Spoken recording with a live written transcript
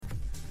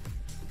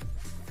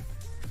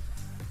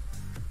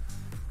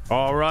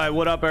All right,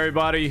 what up,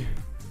 everybody?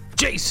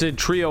 Jason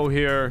Trio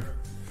here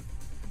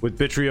with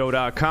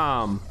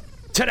Bitrio.com.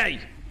 Today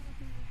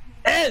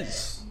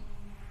is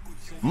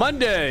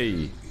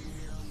Monday,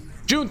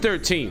 June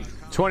 13th,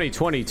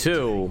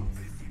 2022.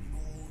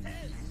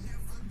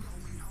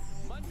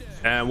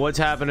 And what's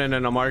happening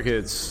in the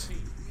markets?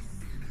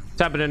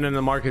 What's happening in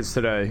the markets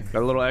today?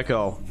 Got a little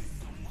echo.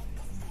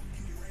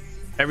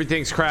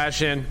 Everything's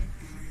crashing.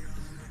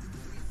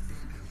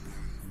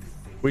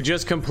 We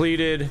just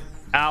completed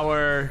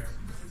our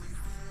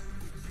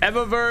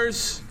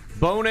Evaverse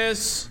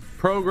bonus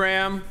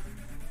program.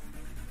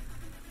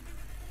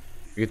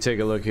 You can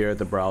take a look here at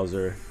the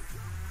browser.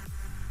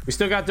 We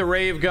still got the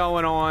rave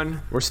going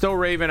on. We're still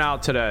raving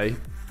out today.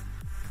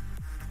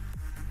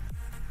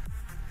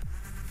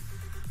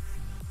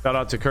 Shout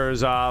out to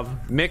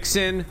Kurzov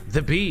mixing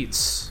the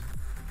beats.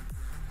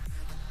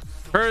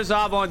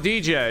 Kurzov on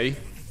DJ.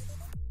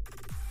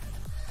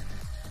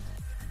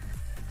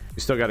 We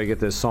still got to get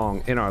this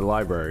song in our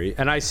library.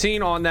 And I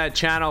seen on that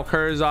channel,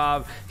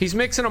 Kurzov, he's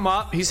mixing them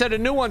up. He said a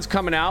new one's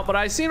coming out, but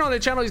I seen on the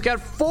channel he's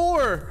got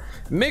 4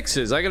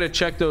 mixes. I got to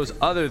check those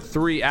other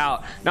 3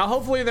 out. Now,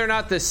 hopefully they're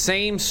not the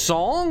same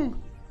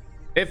song.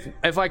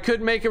 If I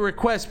could make a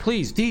request,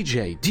 please,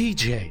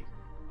 DJ.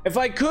 If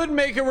I could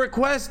make a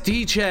request,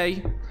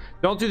 DJ,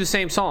 don't do the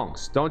same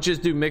songs. Don't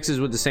just do mixes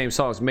with the same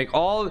songs. Make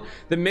all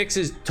the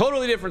mixes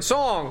totally different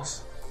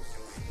songs,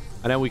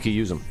 and then we can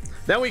use them.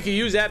 Then we can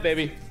use that,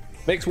 baby.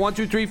 Mix 1,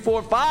 2, 3,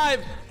 4,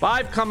 5.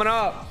 5 coming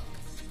up.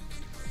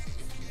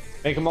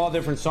 Make them all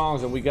different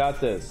songs, and we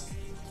got this.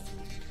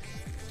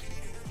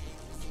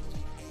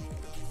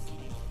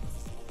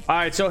 All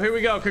right, so here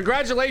we go.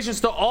 Congratulations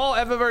to all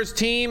Evaverse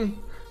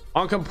team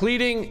on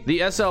completing the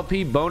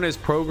SLP bonus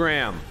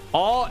program.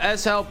 All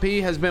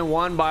SLP has been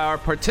won by our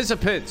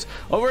participants.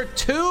 Over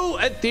 2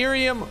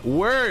 Ethereum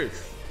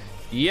worth.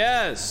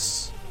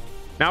 Yes.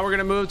 Now we're going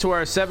to move to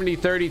our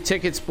 70-30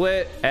 ticket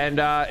split. And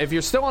if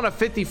you're still on a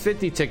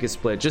 50-50 ticket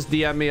split, just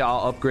DM me.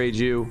 I'll upgrade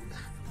you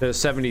to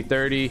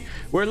 70-30.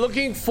 We're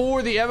looking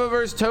for the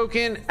Evaverse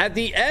token at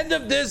the end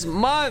of this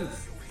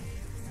month.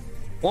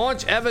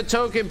 Launch Eva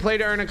token, play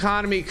to earn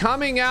economy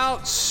coming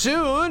out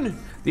soon.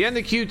 The end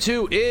of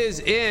Q2 is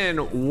in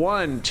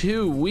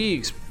 1-2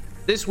 weeks.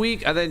 This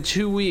week and then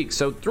 2 weeks.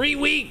 So 3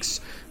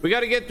 weeks. We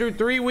got to get through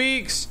 3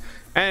 weeks.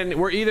 And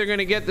we're either going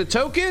to get the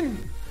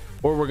token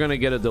or we're going to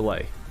get a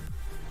delay.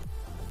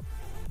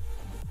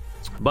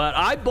 But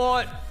I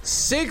bought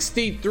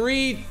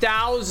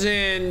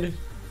 63,000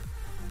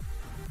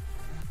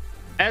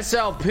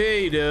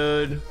 SLP,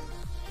 dude.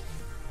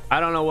 I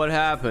don't know what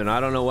happened. I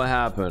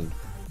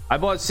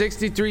bought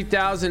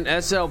 63,000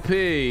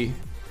 SLP.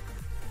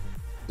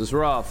 This is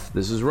rough.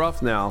 This is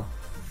rough now.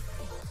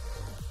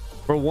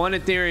 For 1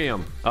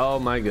 Ethereum. Oh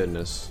my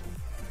goodness.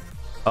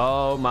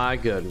 Oh my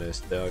goodness,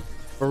 Doug.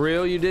 For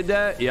real, you did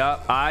that?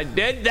 Yep, I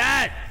did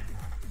that.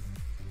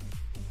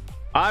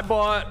 I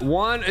bought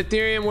 1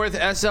 Ethereum worth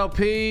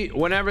SLP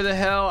whenever the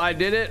hell I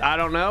did it. I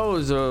don't know. It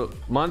was a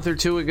month or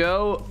 2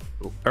 ago.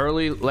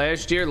 Early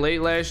last year,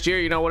 late last year,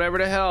 you know, whatever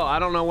the hell. I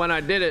don't know when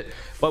I did it.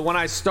 But when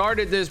I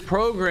started this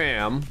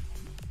program,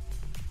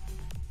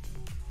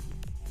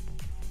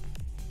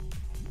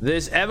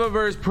 this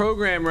Evaverse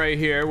program right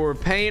here, we're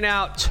paying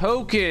out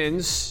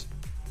tokens,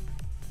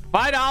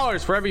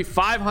 $5 for every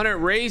 500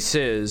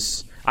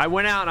 races. I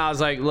went out and I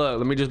was like, look,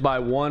 let me just buy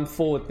 1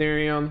 full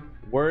Ethereum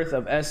worth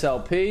of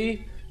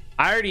SLP.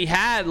 I already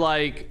had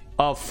like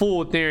a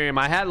full Ethereum.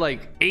 I had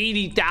like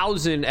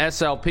 80,000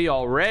 SLP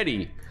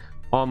already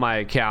on my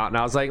account. And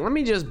I was like, let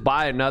me just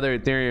buy another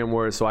Ethereum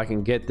worth so I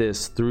can get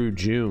this through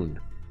June.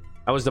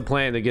 That was the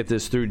plan, to get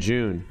this through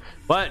June.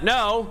 But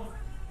no,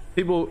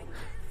 people...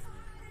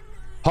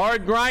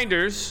 hard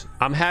grinders.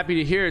 I'm happy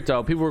to hear it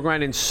though. People were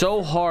grinding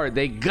so hard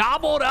they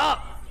gobbled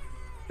up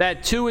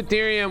that 2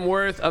 Ethereum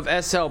worth of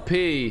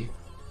SLP.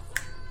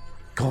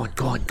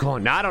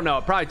 Gone. Now I don't know.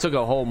 It probably took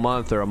a whole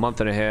month or a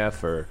month and a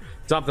half or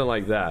something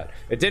like that.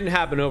 It didn't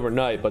happen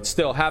overnight, but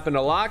still happened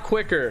a lot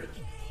quicker.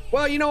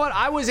 Well, you know what?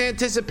 I was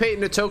anticipating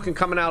the token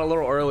coming out a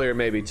little earlier,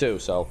 maybe too.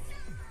 So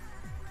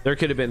there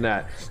could have been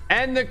that.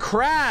 And the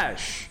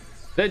crash,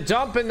 the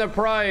dump in the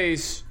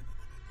price.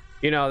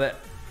 You know that.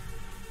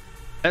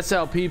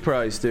 SLP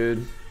price,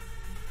 dude.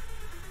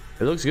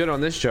 It looks good on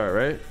this chart,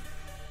 right?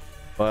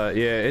 But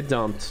yeah, it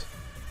dumped.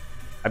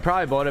 I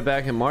probably bought it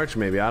back in March,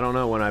 maybe. I don't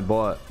know when I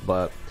bought,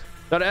 but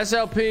the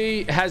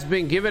SLP has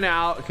been given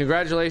out.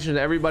 Congratulations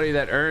to everybody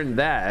that earned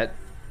that.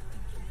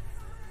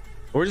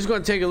 We're just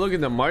going to take a look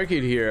at the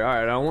market here. All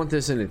right, I want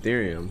this in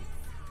Ethereum.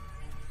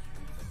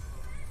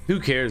 Who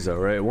cares though,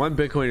 right? 1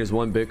 Bitcoin is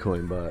 1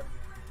 Bitcoin, but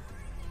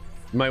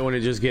you might want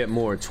to just get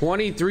more.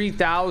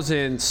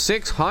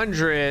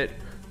 23,600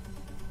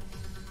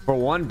 for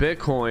 1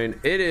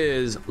 Bitcoin. It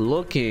is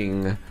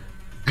looking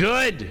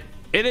good.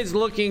 It is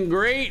looking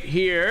great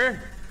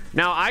here.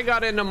 Now I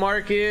got in the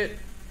market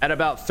at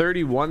about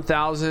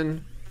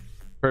 31,000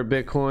 per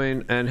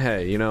Bitcoin, and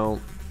hey, you know,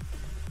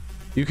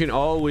 you can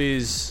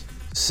always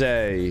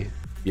say,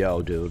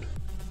 yo dude,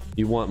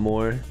 you want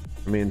more?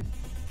 I mean,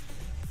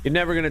 You're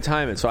never gonna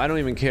time it, so I don't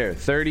even care.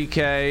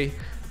 30k,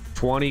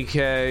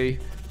 20k,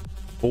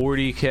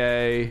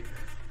 40k,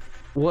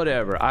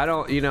 whatever. I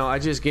don't, you know, I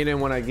just get in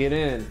when I get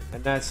in,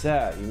 and that's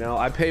that. You know,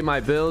 I pay my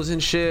bills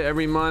and shit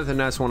every month, and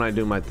that's when I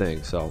do my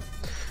thing. So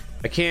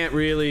I can't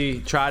really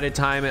try to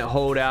time it,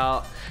 hold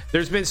out.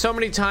 There's been so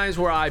many times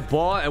where I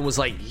bought and was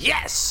like,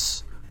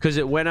 yes, because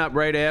it went up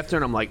right after,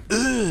 and I'm like,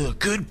 ugh,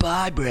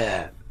 goodbye,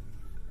 bruh.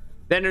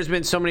 Then there's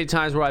been so many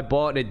times where I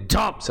bought and it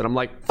dumps, and I'm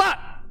like, fuck.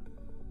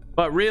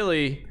 But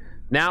really,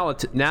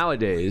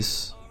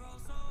 nowadays,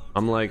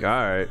 I'm like, all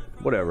right,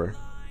 whatever.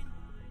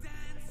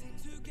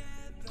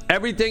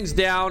 Everything's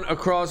down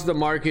across the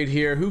market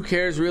here. Who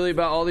cares really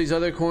about all these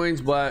other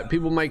coins? But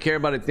people might care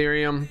about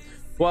Ethereum.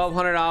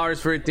 $1,200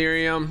 for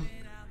Ethereum.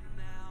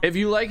 If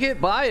you like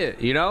it, buy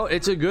it. You know,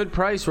 it's a good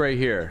price right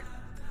here.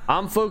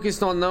 I'm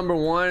focused on number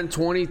one,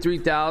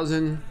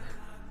 23,000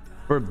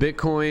 for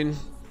Bitcoin.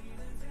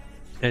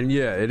 And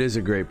yeah, it is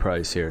a great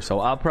price here. So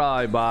I'll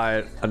probably buy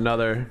it a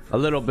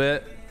little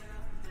bit.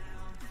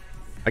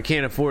 I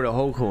can't afford a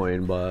whole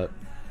coin, but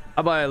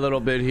I'll buy a little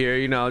bit here.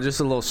 You know, just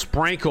a little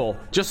sprinkle.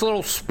 Just a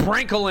little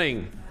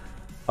sprinkling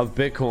of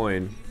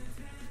Bitcoin.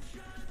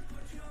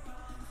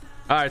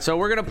 Alright, so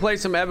we're going to play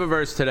some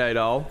Evaverse today,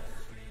 though.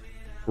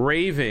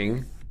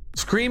 Raving.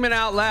 Screaming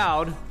out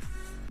loud.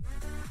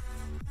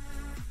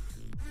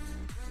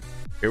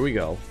 Here we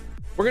go.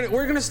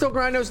 We're gonna still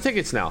grind those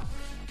tickets now.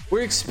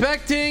 We're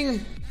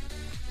expecting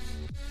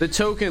the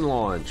token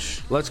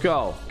launch. Let's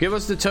go. Give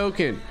us the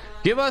token.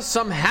 Give us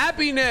some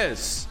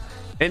happiness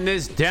in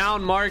this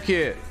down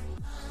market.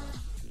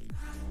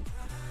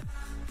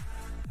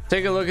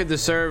 Take a look at the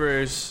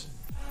servers.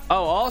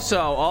 Oh,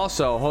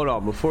 also, hold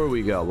on. Before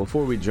we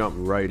jump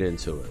right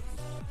into it,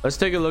 let's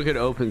take a look at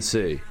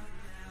OpenSea.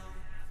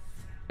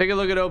 Take a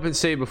look at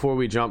OpenSea before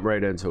we jump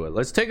right into it.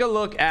 Let's take a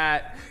look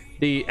at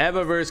the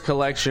Evaverse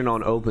collection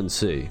on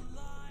OpenSea. All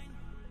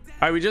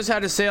right, we just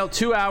had a sale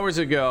 2 hours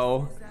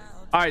ago.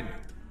 All right,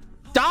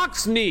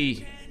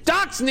 Doxney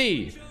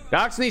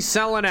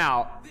selling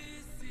out.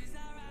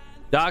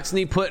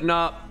 Doxney putting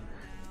up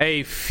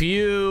a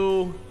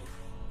few,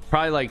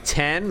 probably like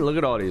 10. Look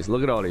at all these.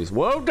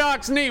 Whoa,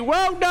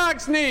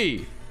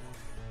 Doxney.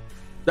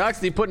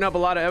 Doxney putting up a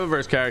lot of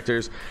Evaverse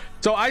characters.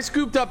 So I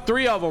scooped up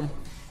 3 of them.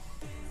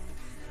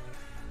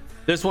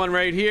 This one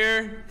right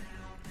here,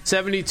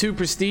 72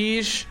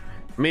 prestige.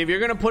 I mean, if you're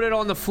gonna put it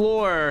on the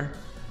floor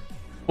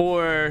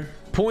for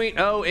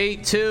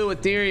 0.082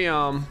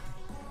 Ethereum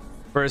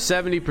for a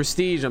 70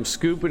 prestige, I'm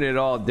scooping it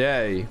all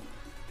day.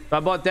 So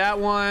I bought that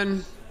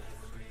one.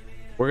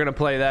 We're gonna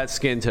play that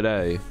skin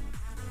today.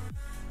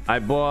 I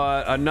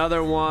bought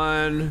another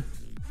one,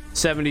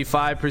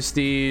 75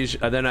 prestige,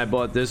 and then I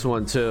bought this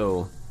one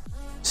too,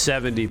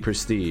 70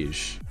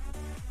 prestige.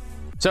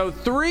 So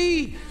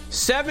 3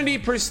 70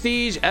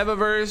 prestige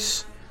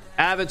Evaverse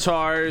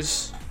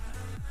avatars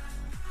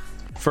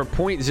for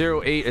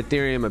 0.08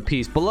 Ethereum a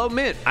piece, below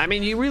mint. I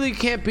mean, you really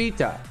can't beat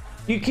that.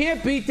 You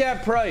can't beat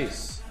that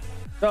price.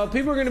 So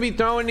people are going to be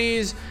throwing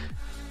these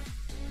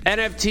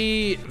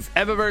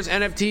Evaverse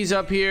NFTs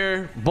up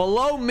here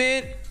below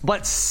mint,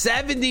 but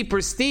 70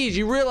 prestige.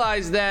 You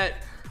realize that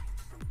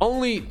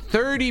only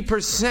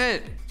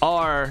 30%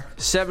 are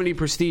 70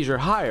 prestige or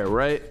higher,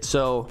 right?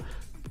 So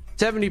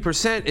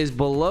 70% is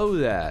below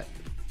that.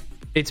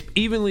 It's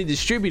evenly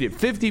distributed.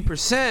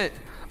 50%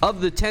 of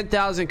the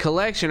 10,000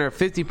 collection are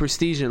 50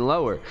 prestige and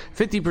lower.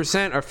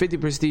 50% are 50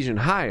 prestige and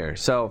higher.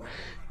 So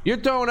you're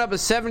throwing up a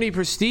 70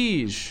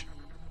 prestige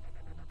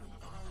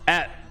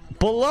at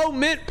below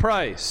mint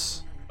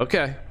price.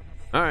 Okay.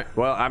 All right.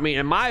 Well, I mean,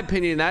 in my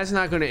opinion, that's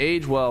not going to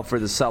age well for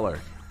the seller.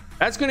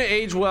 That's going to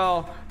age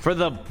well for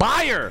the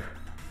buyer.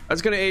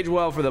 That's going to age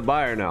well for the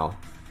buyer now.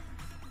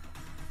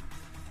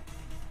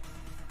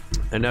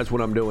 And that's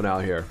what I'm doing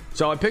out here.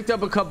 So I picked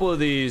up a couple of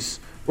these.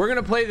 We're going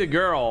to play the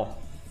girl.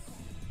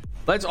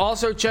 Let's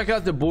also check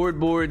out the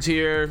boards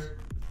here.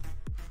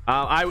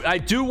 I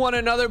do want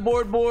another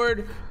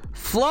board.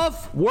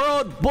 Fluff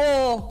World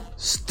Bull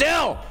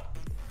still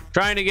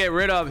trying to get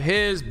rid of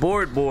his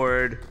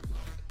board.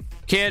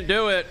 Can't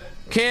do it.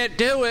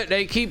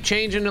 They keep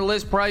changing the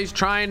list price,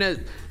 trying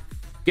to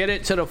get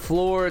it to the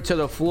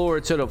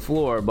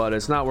floor, but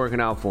it's not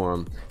working out for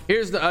him.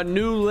 Here's a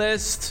new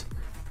list.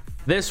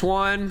 This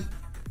one.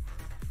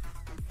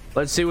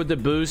 Let's see what the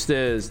boost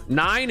is.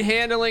 9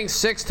 handling,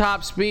 6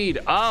 top speed.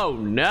 Oh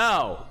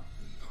no,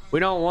 we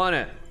don't want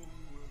it.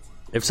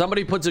 If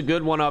somebody puts a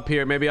good one up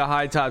here, maybe a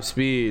high top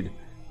speed,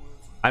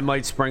 I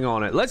might spring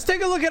on it. Let's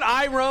take a look at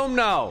iRoam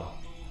now.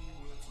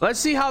 Let's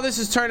see how this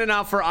is turning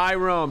out for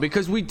iRoam,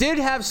 because we did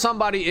have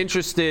somebody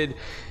interested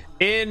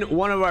in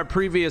one of our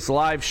previous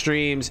live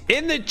streams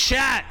in the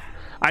chat.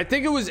 I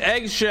think it was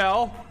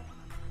Eggshell.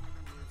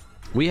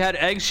 We had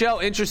Eggshell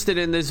interested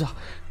in this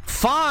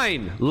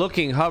fine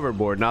looking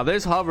hoverboard. Now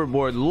this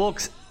hoverboard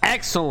looks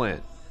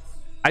excellent.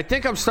 I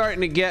think I'm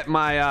starting to get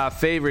my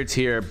favorites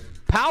here.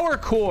 Power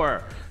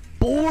Core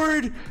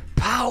board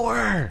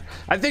power.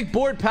 I think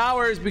board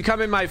power is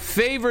becoming my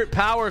favorite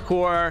power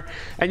core,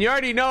 and you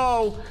already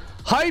know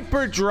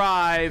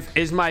Hyperdrive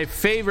is my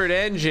favorite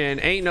engine,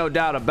 ain't no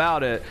doubt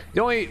about it.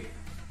 The only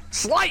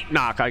slight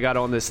knock I got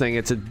on this thing,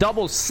 it's a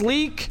double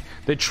sleek.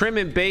 The trim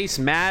and base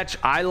match.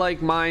 I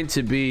like mine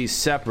to be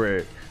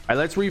separate. All right,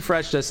 let's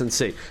refresh this and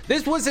see.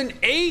 This was an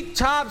 8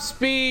 top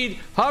speed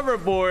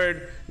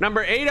hoverboard,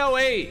 number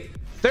 808.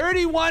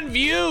 31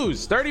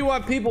 views.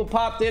 31 people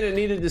popped in and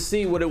needed to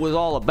see what it was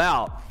all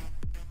about.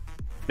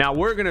 Now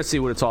we're gonna see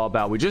what it's all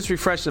about. We just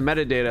refreshed the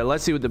metadata.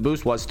 Let's see what the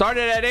boost was.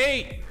 Started at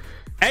 8.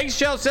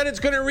 Eggshell said it's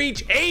gonna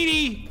reach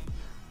 80.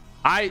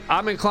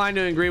 I'm inclined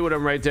to agree with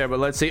him right there, but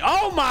let's see.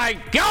 Oh my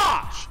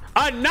gosh,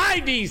 a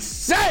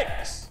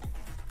 96.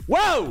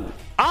 Whoa,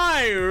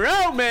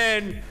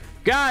 Roman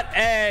got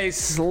a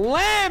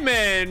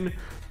slamming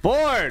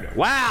board.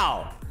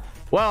 Wow.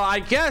 Well, I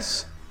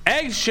guess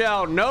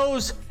Eggshell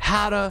knows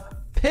how to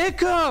pick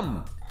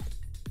them.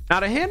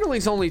 Now the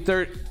handling's only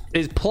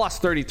is plus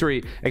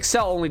 33,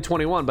 Excel only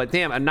 21, but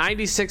damn, a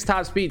 96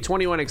 top speed,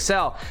 21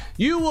 Excel,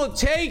 you will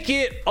take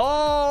it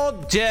all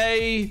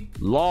day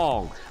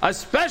long,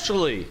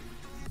 especially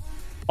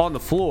on the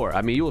floor.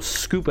 I mean, you will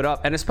scoop it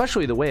up, and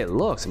especially the way it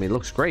looks. I mean, it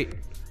looks great,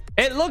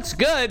 it looks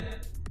good,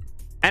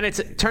 and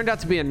it turned out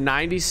to be a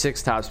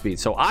 96 top speed.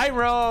 So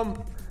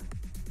Roam,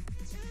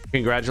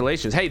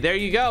 congratulations. Hey, there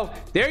you go,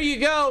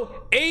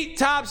 8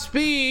 top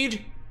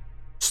speed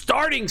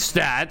starting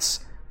stats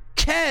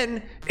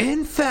can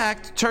in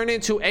fact turn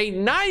into a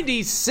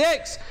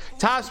 96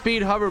 top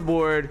speed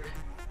hoverboard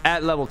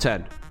at level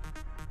 10.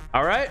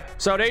 All right,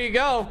 so there you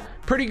go,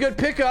 pretty good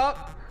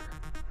pickup.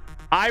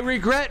 I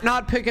regret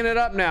not picking it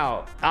up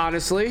now,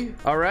 honestly.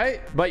 All right,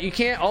 but you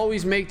can't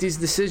always make these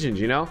decisions,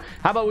 you know.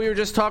 How about we were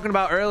just talking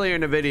about earlier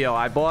in the video,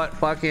 I bought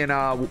fucking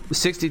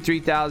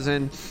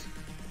 63,000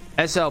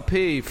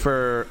 SLP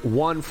for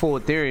 1 full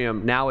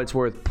Ethereum. Now it's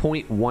worth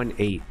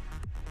 0.18.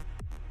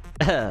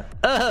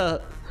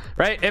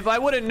 Right? If I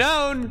would have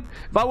known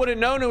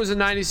it was a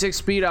 96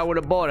 speed, I would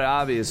have bought it,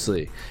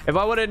 obviously. If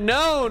I would have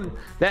known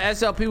that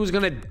SLP was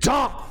going to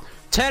dump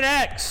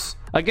 10x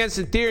against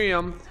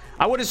Ethereum,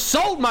 I would have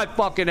sold my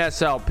fucking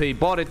SLP,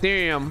 bought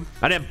Ethereum,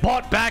 and then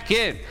bought back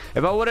in.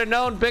 If I would have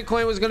known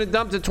Bitcoin was going to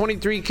dump to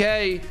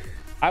 23K,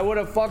 I would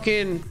have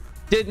fucking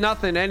did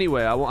nothing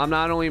anyway. I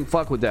don't even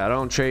fuck with that. I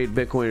don't trade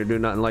Bitcoin or do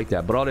nothing like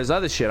that. But all this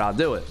other shit, I'll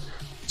do it.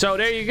 So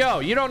there you go.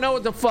 You don't know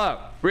what the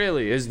fuck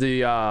really is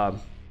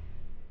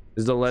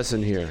the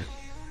lesson here.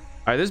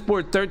 All right, this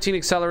board 13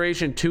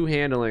 acceleration, 2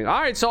 handling.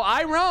 All right, so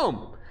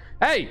Roam,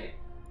 hey,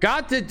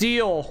 got the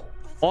deal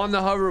on the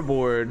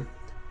hoverboard.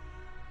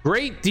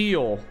 Great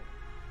deal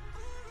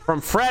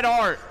from Fred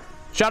Art.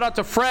 Shout out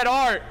to Fred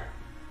Art.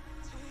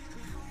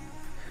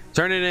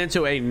 Turn it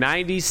into a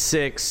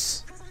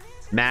 96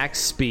 max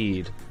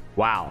speed.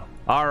 Wow.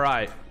 All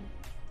right,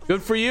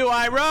 good for you,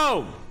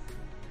 Roam.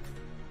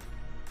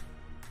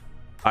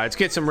 All right, let's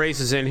get some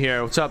races in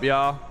here. What's up,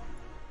 y'all?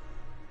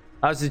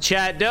 How's the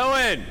chat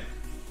doing?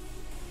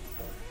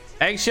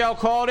 Eggshell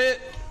called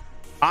it.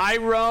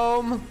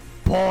 Roam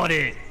bought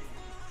it.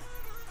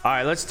 All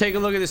right, let's take a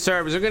look at the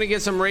servers. We're gonna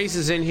get some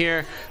races in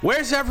here.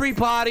 Where's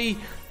everybody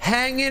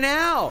hanging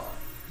out?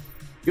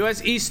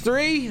 US East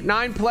 3,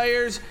 9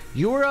 players.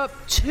 Europe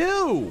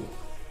 2,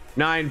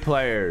 9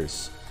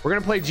 players. We're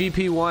gonna play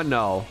GP1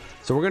 though,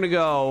 so we're gonna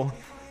go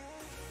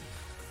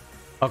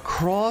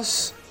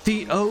across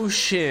the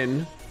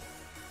ocean.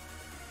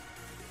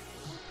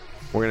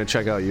 We're gonna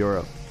check out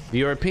Europe. The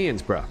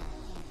Europeans, bro.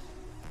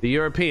 The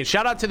Europeans.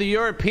 Shout out to the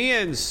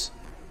Europeans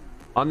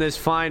on this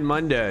fine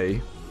Monday.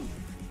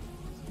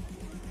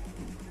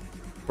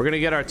 We're gonna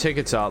get our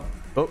tickets up.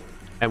 Oh,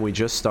 and we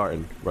just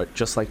started. Right,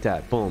 just like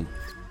that. Boom.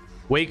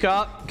 Wake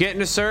up, get in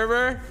the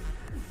server,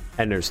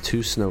 and there's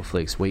 2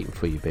 snowflakes waiting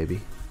for you, baby.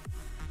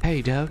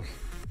 Hey, Doug.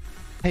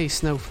 Hey,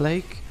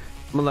 snowflake.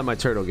 I'm gonna let my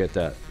turtle get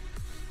that.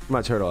 Where's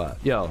my turtle at?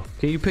 Yo,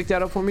 can you pick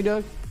that up for me,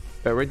 Doug?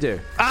 Right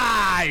there.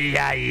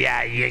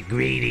 Yeah, you're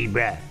greedy,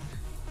 bruh.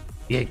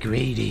 You're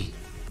greedy.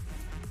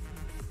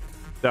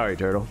 Sorry,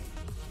 turtle.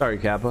 Sorry,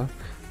 Kappa. All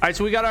right,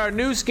 so we got our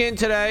new skin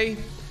today.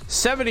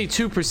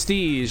 72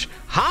 prestige.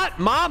 Hot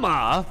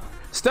mama.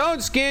 Stone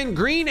skin,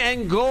 green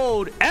and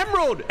gold.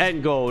 Emerald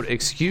and gold,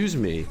 excuse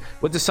me.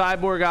 With the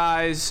cyborg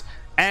eyes.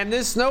 And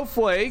this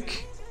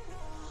snowflake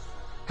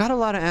got a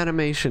lot of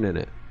animation in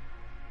it.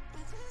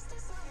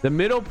 The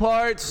middle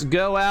parts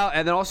go out,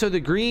 and then also the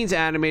green's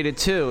animated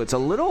too. It's a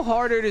little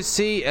harder to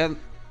see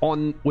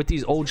with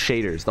these old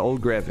shaders, the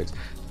old graphics.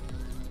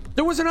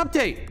 There was an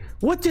update.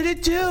 What did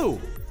it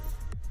do?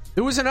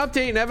 There was an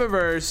update in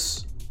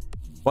Evaverse.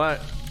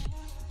 What?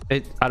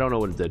 I don't know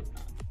what it did.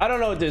 I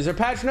don't know what it did. Is there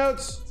patch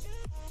notes?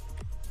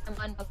 I'm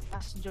on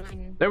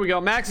join. There we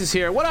go. Max is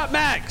here. What up,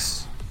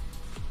 Max?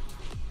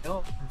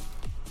 Yo.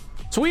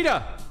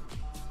 Sweeta.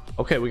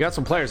 Okay, we got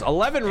some players.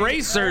 11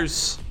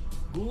 racers.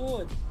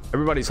 Good.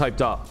 Everybody's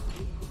hyped up.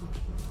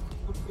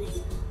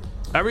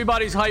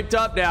 Everybody's hyped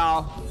up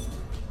now.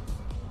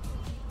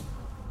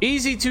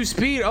 Easy to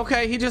speed.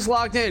 Okay, he just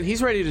logged in.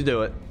 He's ready to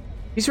do it.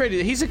 He's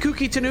ready. He's a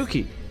kooky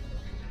tanuki.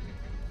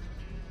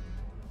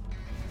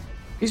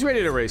 He's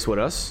ready to race with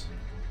us.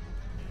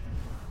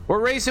 We're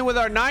racing with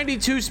our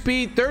 92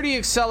 speed, 30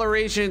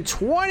 acceleration,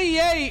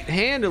 28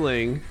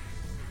 handling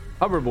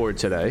hoverboard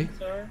today.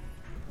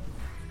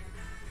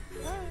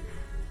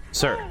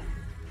 Sir.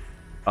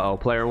 Uh-oh,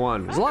 player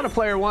one. There's a lot of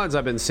player ones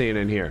I've been seeing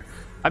in here.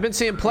 I've been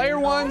seeing player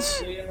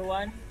ones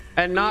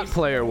and not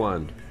player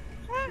one.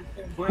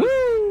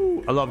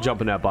 Woo! I love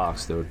jumping that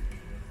box, dude.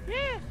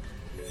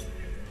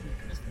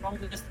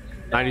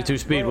 92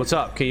 speed, what's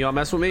up? Can y'all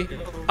mess with me?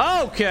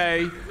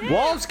 Okay.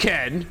 Walls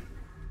can.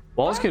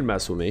 Walls can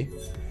mess with me.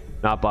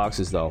 Not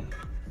boxes, though.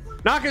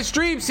 Knock a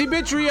stream, see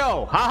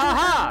Bitrio. Ha ha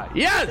ha.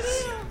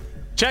 Yes.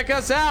 Check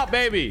us out,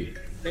 baby.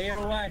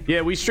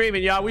 Yeah, we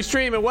streaming, y'all. We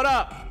streaming. What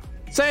up?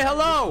 Say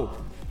hello.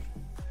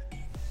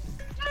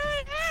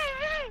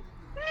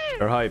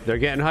 They're hyped. They're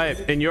getting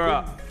hyped in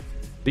Europe.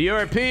 The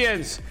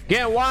Europeans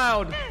getting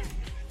wild.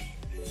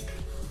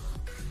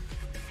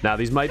 Now,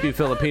 these might be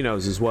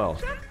Filipinos as well.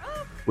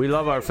 We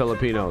love our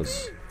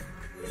Filipinos.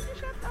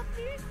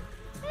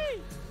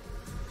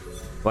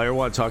 Player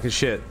one talking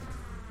shit.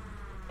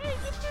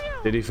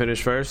 Did he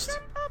finish first?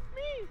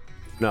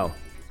 No.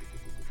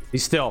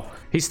 He's still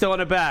in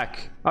the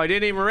back. Oh, he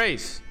didn't even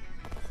race.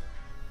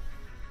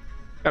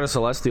 Got a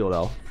Celestial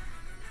though.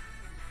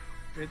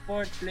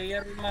 Report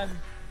player one.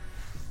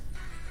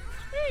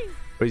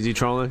 Or is he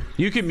trolling?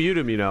 You can mute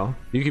him, you know.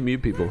 You can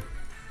mute people.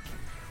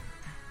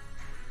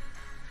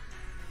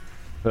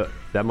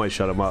 That might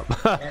shut him up.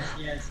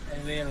 Yes, I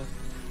will.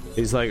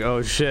 He's like,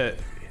 oh shit.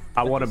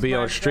 I want to be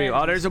on stream.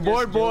 Oh, there's a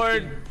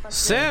board.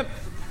 Simp.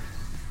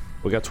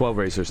 We got 12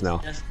 racers now.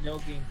 Just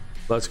joking.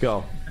 Let's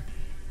go.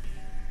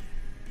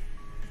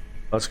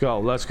 Let's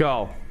go. Let's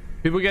go.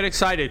 People get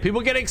excited.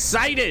 People get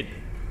excited.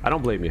 I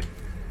don't blame you.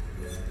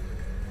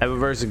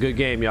 Evaverse is a good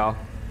game, y'all.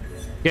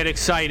 Get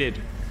excited.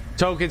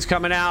 Tokens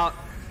coming out.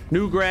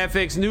 New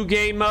graphics. New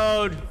game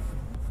mode.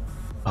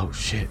 Oh,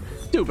 shit.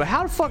 Dude, but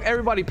how the fuck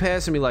everybody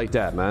passing me like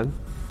that, man?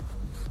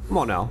 Come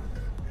on now.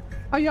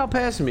 How y'all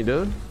passing me,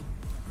 dude?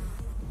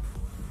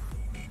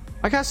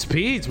 I got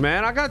speeds,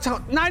 man. I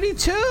got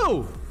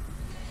 92.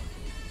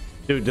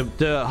 Dude,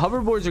 the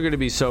hoverboards are going to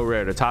be so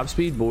rare. The top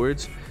speed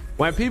boards.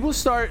 When people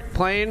start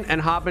playing and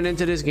hopping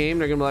into this game,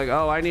 they're going to be like,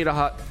 oh, I need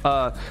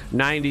a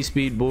 90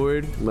 speed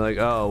board. I'm like,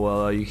 oh,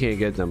 well, you can't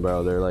get them,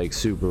 bro. They're like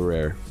super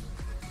rare.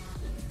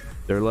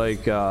 They're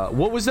like,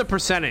 what was the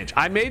percentage?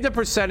 I made the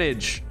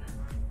percentage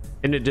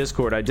in the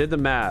Discord. I did the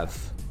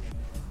math.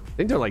 I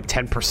think they're like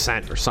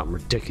 10% or something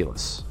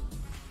ridiculous.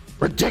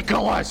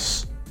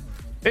 Ridiculous. I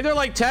think they're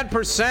like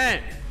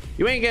 10%.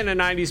 You ain't getting a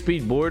 90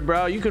 speed board,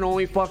 bro. You can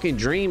only fucking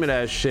dream of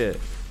that shit.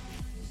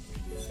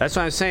 That's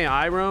what I'm saying.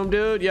 iRoam,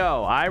 dude.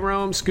 Yo,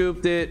 iRoam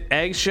scooped it.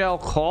 Eggshell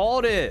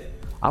called it.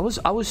 I was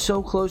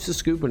so close to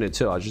scooping it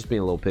too. I was just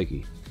being a little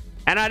picky.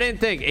 And I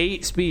didn't think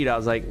 8 speed. I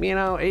was like, you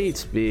know, 8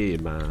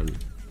 speed, man.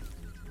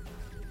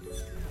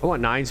 I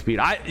want 9 speed.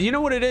 You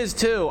know what it is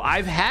too?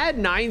 I've had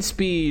 9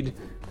 speed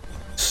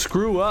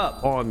screw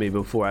up on me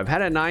before. I've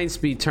had a 9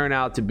 speed turn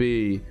out to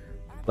be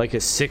like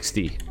a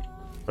 60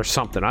 or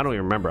something. I don't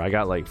even remember. I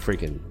got like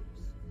freaking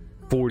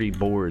 40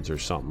 boards or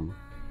something.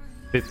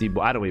 50.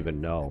 I don't even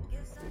know.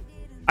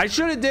 I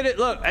should have did it.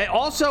 Look,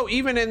 also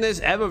even in this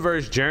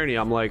Evaverse journey,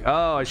 I'm like,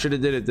 oh, I should have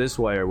did it this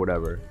way or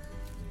whatever,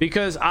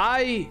 because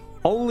I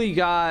only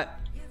got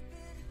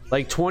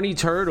like 20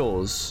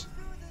 turtles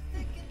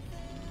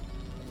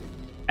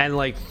and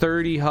like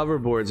 30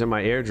 hoverboards in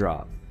my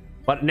airdrop.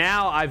 But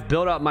now I've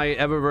built up my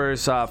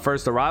Evaverse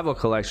first arrival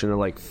collection of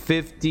like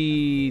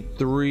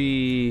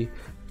 53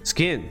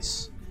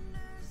 skins.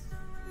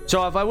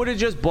 So if I would have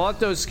just bought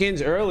those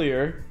skins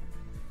earlier,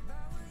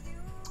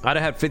 I'd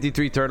have had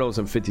 53 turtles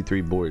and 53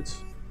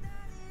 boards.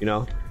 You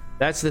know,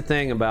 that's the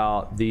thing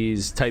about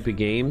these type of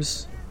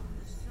games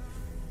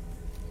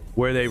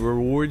where they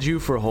reward you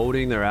for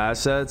holding their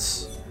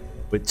assets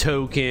with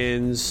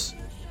tokens,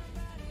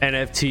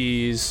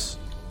 NFTs.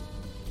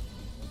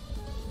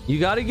 You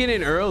got to get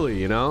in early,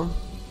 you know?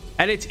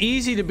 And it's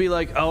easy to be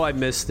like, oh, I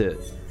missed it.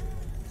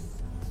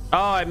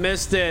 Oh, I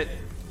missed it.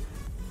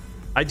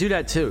 I do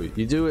that too.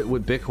 You do it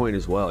with Bitcoin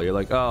as well. You're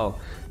like, oh,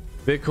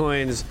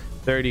 Bitcoin's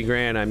 30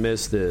 grand. I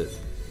missed it.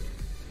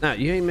 Nah,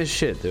 you ain't missed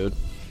shit, dude.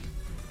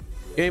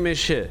 You ain't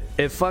missed shit.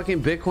 If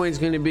fucking Bitcoin's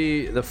gonna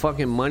be the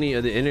fucking money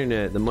of the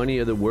internet, the money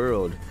of the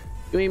world,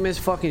 you ain't missed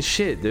fucking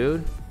shit,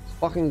 dude. It's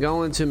fucking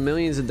going to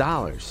millions of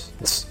dollars.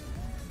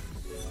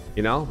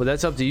 You know? But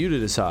that's up to you to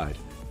decide.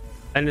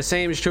 And the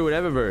same is true with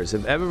Evaverse.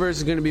 If Evaverse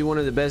is going to be one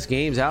of the best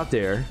games out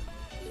there,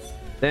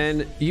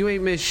 then you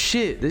ain't missed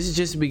shit. This is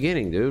just the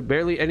beginning, dude.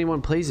 Barely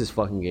anyone plays this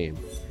fucking game.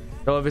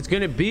 So if it's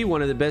going to be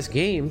one of the best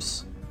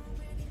games,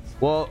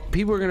 well,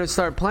 people are going to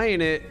start playing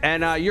it,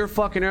 and you're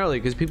fucking early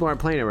because people aren't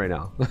playing it right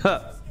now.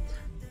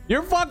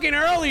 You're fucking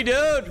early,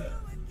 dude.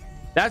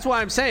 That's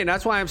why I'm saying.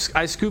 That's why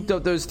I scooped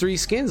up those 3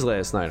 skins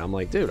last night. I'm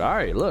like, dude, all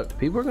right, look.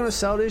 People are going to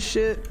sell this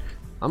shit.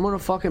 I'm going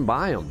to fucking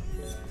buy them.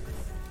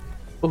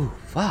 Oh,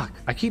 fuck.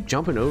 I keep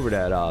jumping over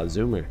that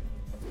zoomer.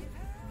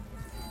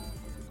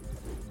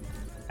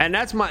 And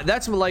that's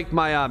like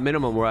my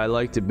minimum where I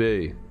like to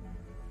be.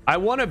 I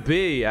want to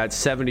be at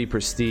 70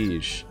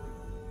 prestige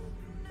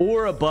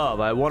or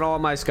above. I want all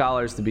my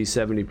scholars to be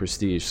 70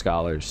 prestige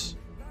scholars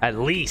at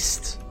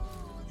least.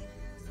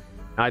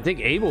 I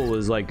think Abel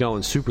was like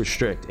going super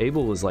strict.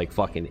 Abel was like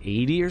fucking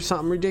 80 or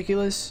something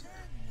ridiculous.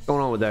 What's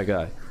going on with that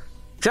guy?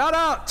 Shout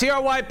out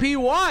TRYP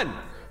Juan.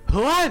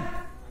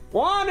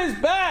 Juan is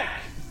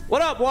back.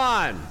 What up,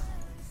 Juan?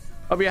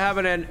 Hope you're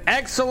having an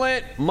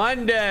excellent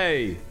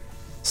Monday.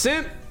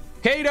 Simp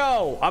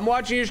Kato, I'm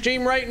watching your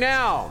stream right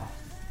now.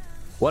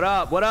 What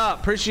up? What up?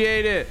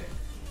 Appreciate it.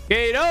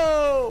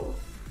 Kato.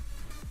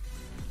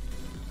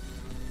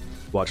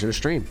 Watching the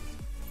stream.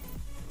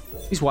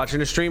 He's watching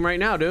the stream right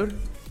now, dude.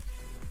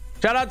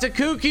 Shout out to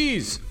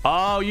Kookies.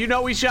 Oh, you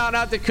know we shout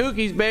out to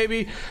Kookies,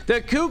 baby.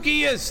 The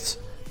kookiest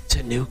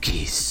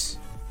Tanukis.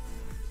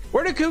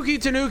 Where the Kooky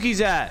Tanukis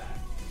at?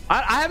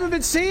 I haven't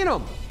been seeing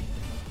them.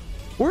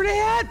 Where they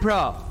at,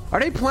 bro? Are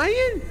they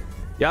playing?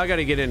 Y'all got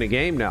to get in the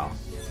game now.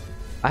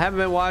 I haven't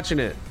been watching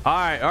it. All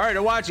right, I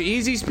watch it.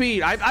 Easy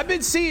speed. I've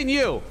been seeing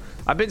you.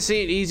 I've been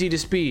seeing easy to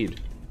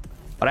speed,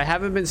 but I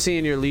haven't been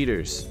seeing your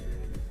leaders.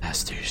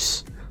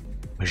 Masters,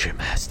 where's your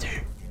master?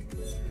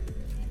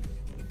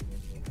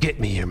 Get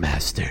me your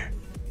master.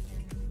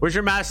 Where's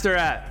your master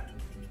at?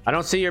 I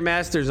don't see your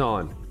masters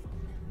on.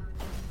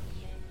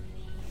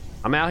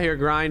 I'm out here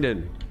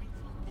grinding.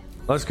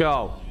 Let's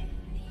go.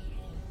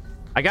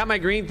 I got my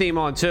green theme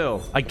on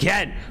too.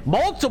 Again,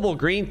 multiple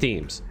green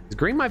themes. Is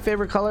green my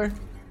favorite color?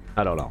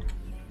 I don't know.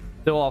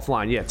 Still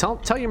offline. Yeah,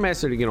 tell your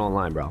master to get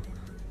online, bro.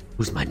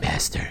 Who's my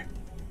master?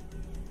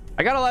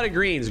 I got a lot of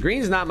greens.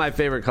 Green's not my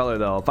favorite color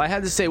though. If I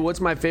had to say what's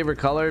my favorite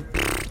color,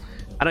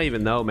 I don't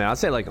even know, man. I'd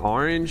say like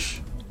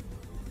orange.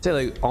 Say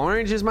like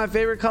orange is my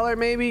favorite color,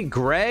 maybe.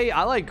 Gray,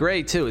 I like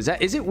gray too. Is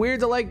it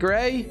weird to like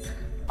gray?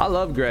 I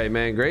love gray,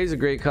 man. Gray is a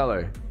great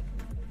color.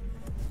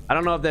 I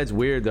don't know if that's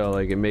weird though.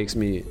 Like it makes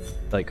me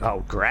like,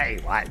 oh, gray,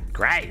 what?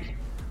 Gray?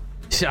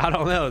 I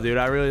don't know, dude.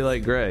 I really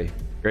like gray.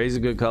 Gray's a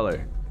good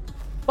color.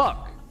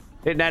 Fuck,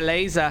 hitting that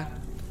laser.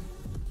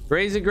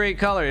 Gray's a great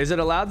color. Is it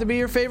allowed to be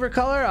your favorite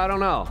color? I don't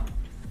know.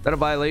 Is that a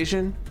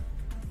violation?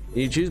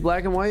 Can you choose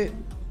black and white?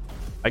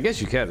 I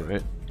guess you can,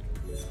 right?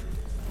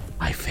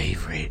 My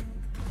favorite.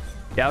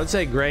 Yeah, I would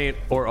say gray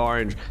or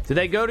orange. Do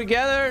they go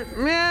together?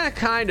 Meh,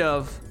 kind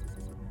of.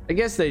 I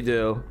guess they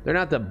do. They're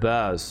not the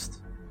best.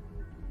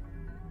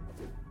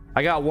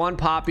 I got one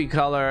poppy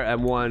color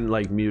and one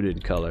like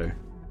muted color.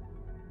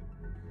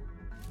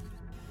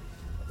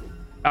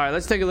 All right,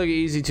 let's take a look at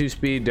Easy 2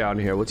 Speed down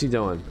here. What's he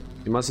doing?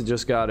 He must have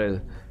just got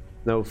a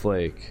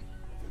snowflake.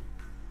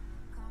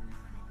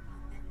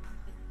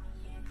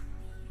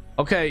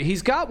 Okay,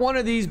 he's got one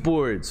of these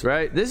boards,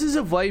 right? This is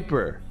a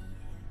Viper.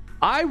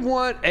 I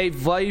want a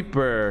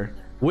Viper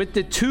with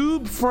the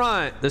tube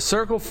front, the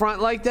circle front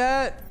like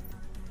that,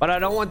 but I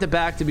don't want the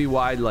back to be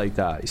wide like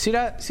that. You see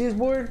that? See his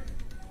board?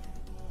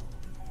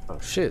 Oh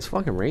shit, it's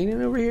fucking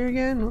raining over here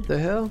again? What the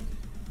hell?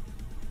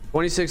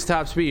 26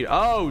 top speed.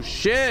 Oh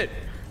shit!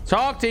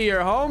 Talk to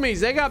your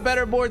homies. They got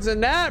better boards than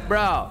that,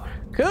 bro.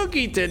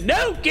 Kooky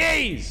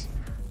Tanukis!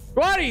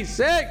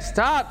 26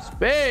 top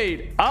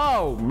speed.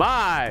 Oh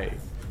my.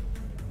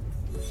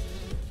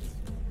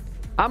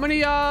 How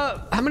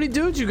many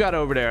dudes you got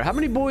over there? How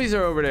many boys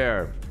are over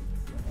there?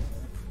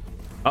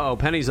 Uh-oh,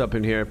 Penny's up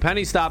in here.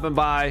 Penny stopping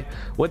by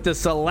with the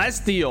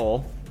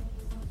Celestial.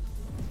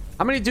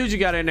 How many dudes you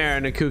got in there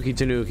in the Kooky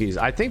Tanukis?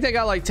 I think they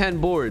got like 10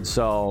 boards,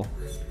 so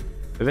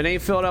if it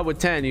ain't filled up with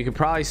 10, you could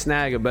probably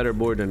snag a better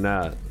board than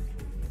that.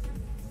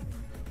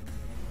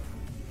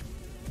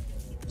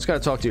 Just gotta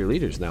talk to your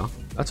leaders now.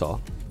 That's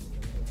all.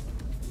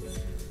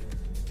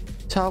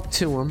 Talk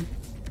to them.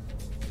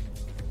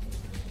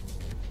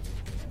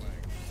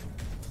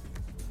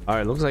 All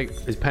right, looks like,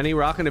 is Penny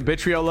rocking the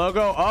Bitrio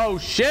logo? Oh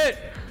shit,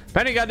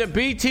 Penny got the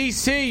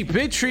BTC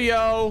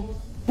Bitrio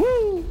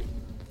woo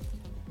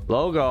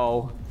logo.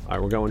 All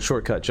right, we're going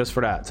shortcut just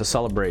for that, to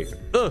celebrate.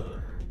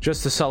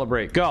 Just to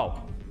celebrate.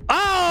 Go.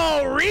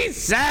 Oh,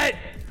 reset.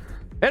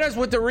 Hit us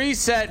with the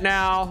reset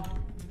now.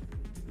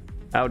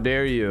 How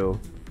dare you.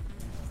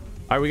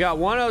 All right, we got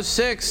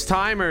 106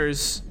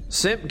 timers.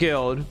 Simp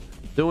Guild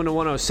doing the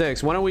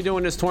 106. When are we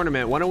doing this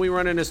tournament? When are we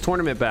running this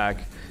tournament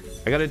back?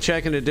 I gotta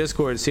check in the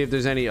Discord and see if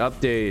there's any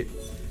update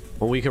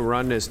when we can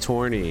run this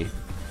tourney.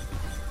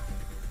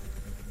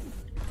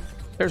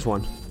 There's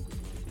one.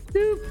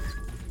 Boop.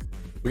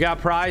 We got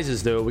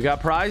prizes, dude. We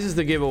got prizes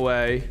to give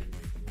away.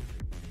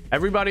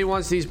 Everybody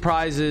wants these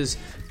prizes.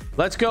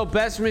 Let's go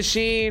best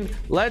machine.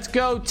 Let's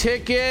go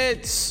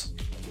tickets.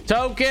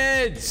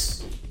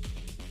 Tokens.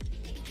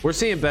 We're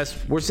seeing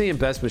best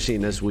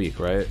machine this week,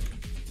 right?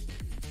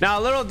 Now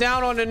a little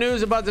down on the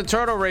news about the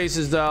turtle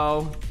races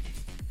though.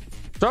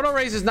 Turtle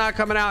race is not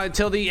coming out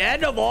until the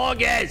end of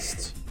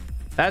August.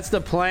 That's the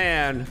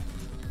plan.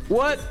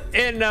 What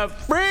in the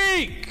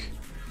freak?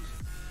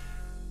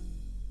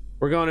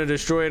 We're going to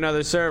destroy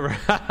another server.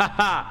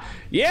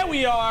 Yeah,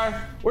 we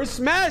are. We're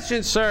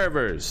smashing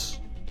servers.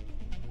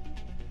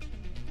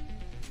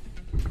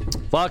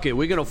 Fuck it.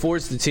 We're going to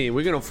force the team.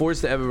 We're going to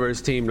force the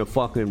Evaverse team to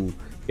fucking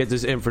get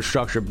this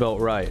infrastructure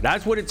built right.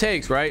 That's what it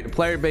takes, right? The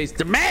player base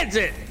demands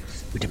it.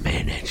 We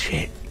demand that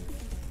shit.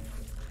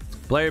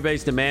 Player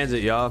base demands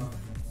it, y'all.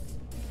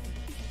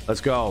 Let's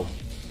go.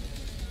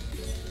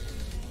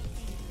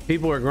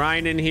 People are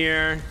grinding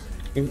here.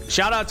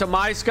 Shout out to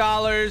my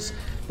scholars.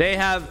 They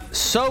have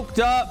soaked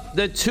up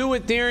the 2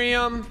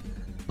 Ethereum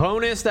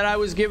bonus that I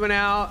was giving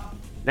out.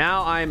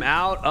 Now I'm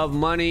out of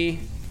money.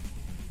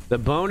 The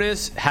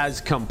bonus has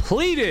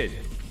completed.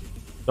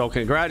 So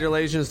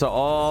congratulations to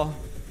all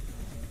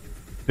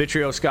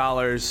Vitriol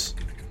scholars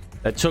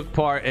that took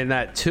part in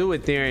that 2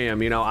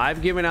 Ethereum. You know,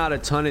 I've given out a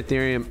ton of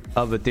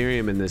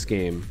Ethereum in this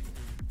game.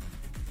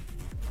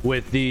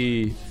 With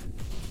the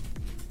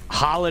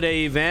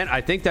holiday event,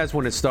 I think that's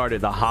when it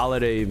started, the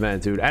holiday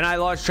event, dude. And I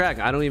lost track.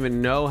 I don't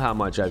even know how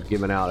much I've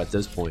given out at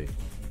this point.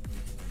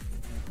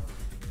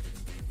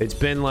 It's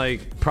been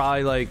like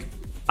probably like,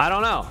 I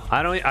don't know.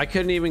 I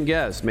couldn't even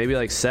guess. Maybe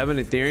like 7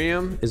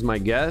 Ethereum is my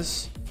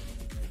guess.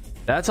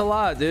 That's a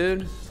lot,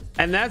 dude.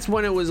 And that's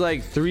when it was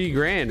like 3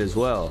 grand as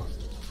well.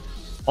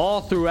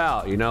 All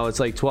throughout, you know, it's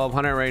like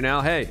 1,200 right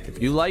now. Hey,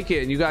 if you like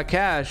it and you got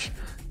cash,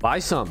 buy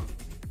some.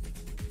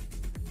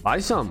 Buy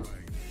some.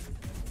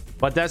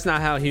 But that's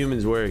not how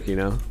humans work, you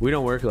know? We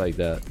don't work like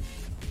that.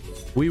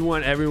 We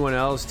want everyone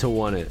else to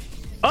want it.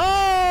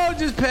 Oh,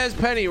 just past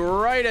Penny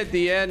right at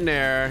the end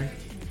there.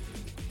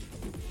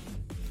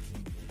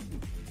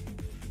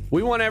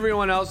 We want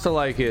everyone else to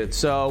like it.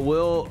 So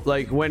we'll,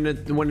 like, when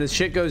the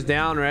shit goes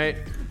down, right?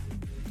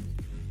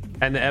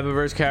 And the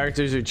Evaverse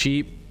characters are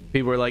cheap.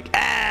 People are like,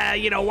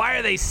 you know, why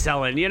are they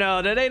selling? You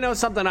know, do they know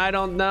something I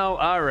don't know?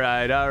 All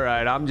right.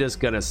 I'm just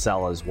going to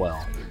sell as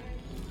well.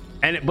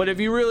 But if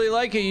you really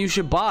like it, you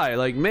should buy,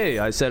 like me.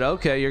 I said,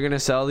 okay, you're going to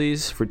sell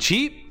these for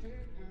cheap.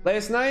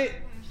 Last night,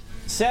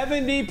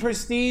 70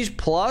 prestige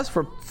plus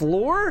for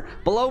floor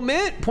below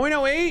mint,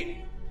 0.08.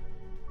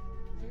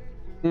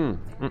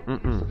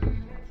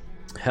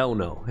 Hell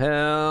no.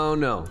 Hell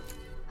no.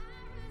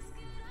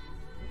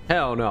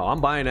 Hell no.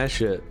 I'm buying that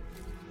shit.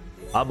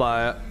 I'll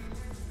buy it.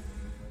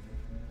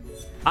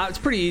 It's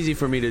pretty easy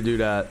for me to do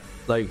that.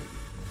 Like,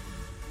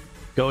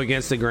 go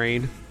against the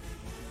grain.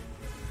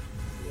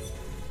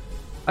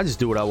 I just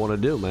do what I want to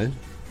do, man.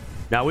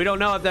 Now, we don't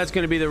know if that's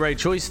going to be the right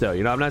choice, though.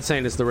 You know, I'm not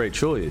saying it's the right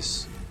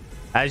choice.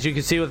 As you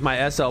can see with my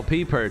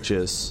SLP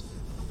purchase,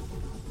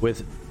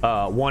 with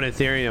 1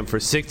 Ethereum for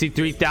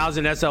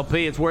 63,000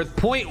 SLP, it's worth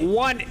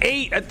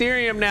 0.18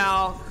 Ethereum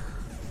now.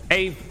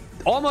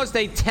 Almost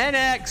a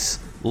 10x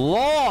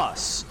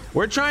loss.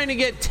 We're trying to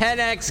get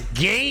 10x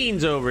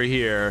gains over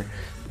here.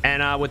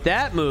 And with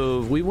that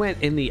move, we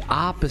went in the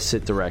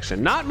opposite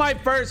direction. Not my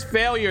first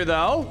failure,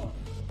 though.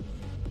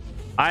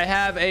 I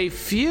have a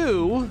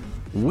few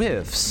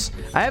whiffs.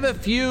 I have a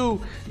few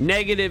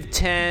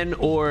 -10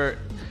 or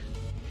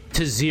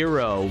to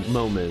 0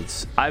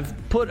 moments. I've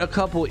put a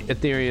couple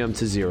Ethereum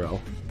to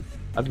 0.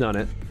 I've done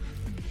it.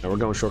 No, we're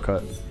going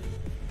shortcut.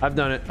 I've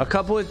done it. A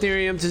couple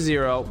Ethereum to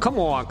 0. Come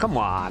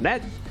on.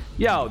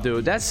 Yo,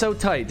 dude, that's so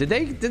tight. Did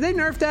they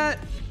nerf that?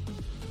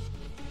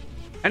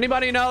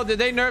 Anybody know? Did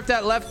they nerf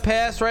that left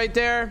pass right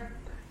there?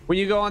 When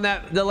you go on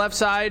the left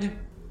side?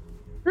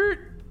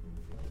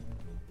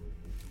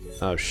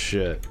 Oh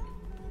shit.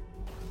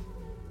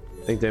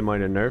 I think they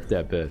might have nerfed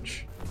that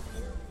bitch.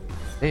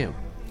 Damn.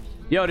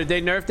 Yo, did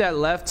they nerf that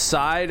left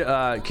side?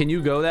 Can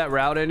you go that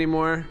route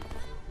anymore?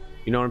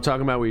 You know what I'm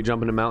talking about, where you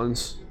jump in the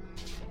mountains?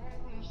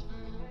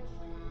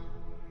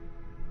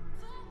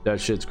 That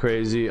shit's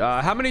crazy.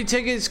 How many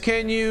tickets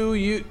can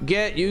you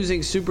get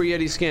using Super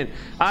Yeti skin?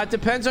 It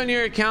depends on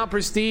your account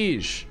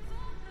prestige.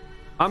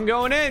 I'm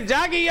going in.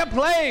 Jaggy,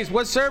 plays.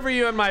 What server are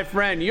you in, my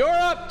friend?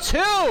 Europe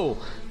 2.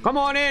 Come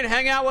on in.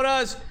 Hang out with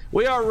us.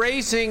 We are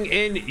racing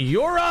in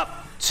Europe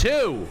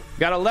 2.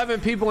 Got 11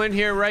 people in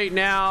here right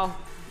now.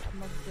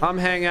 Come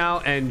hang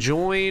out and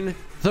join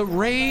the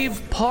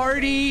rave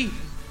party.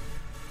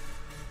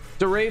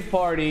 The rave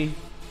party.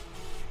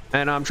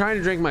 And I'm trying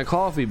to drink my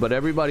coffee, but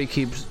everybody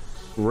keeps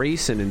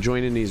racing and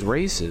joining these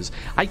races.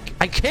 I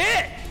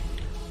can't.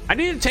 I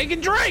need to take a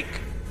drink.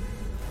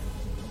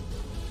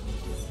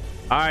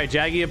 All right,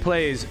 Jagia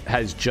Plays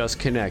has just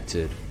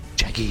connected.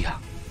 Jagia.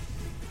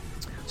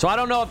 So I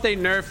don't know if they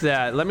nerfed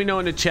that. Let me know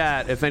in the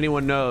chat if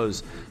anyone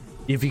knows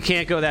if you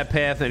can't go that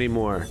path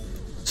anymore.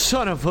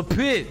 Son of a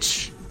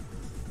bitch.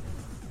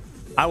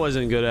 I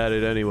wasn't good at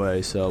it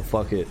anyway, so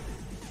fuck it.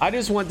 I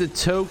just want the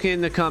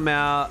token to come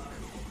out,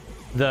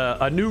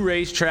 a new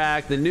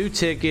racetrack, the new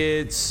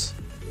tickets,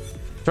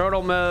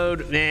 turtle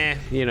mode. Nah,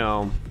 you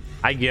know,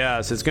 I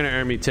guess it's gonna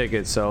earn me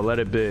tickets, so let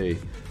it be.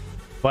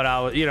 But I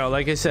was, you know,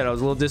 like I said, I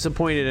was a little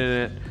disappointed in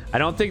it. I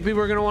don't think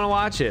people are gonna want to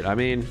watch it. I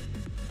mean,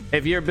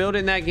 if you're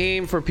building that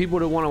game for people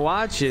to want to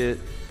watch it,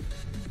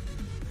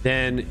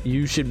 then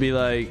you should be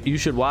like, you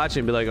should watch it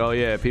and be like, oh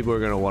yeah, people are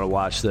gonna want to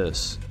watch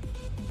this.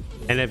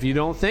 And if you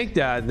don't think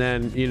that,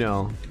 then, you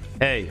know,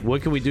 hey,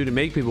 what can we do to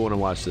make people want to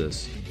watch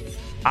this?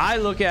 I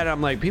look at it,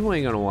 I'm like, people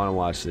ain't gonna want to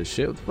watch this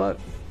shit. What the fuck?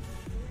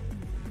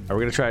 Are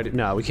we gonna try it?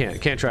 No, we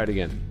can't try it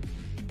again.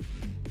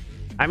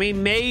 I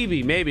mean,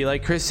 maybe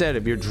like Chris said,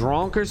 if you're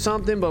drunk or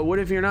something, but what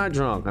if you're not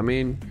drunk? I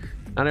mean,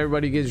 not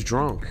everybody gets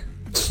drunk.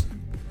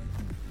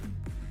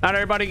 Not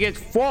everybody gets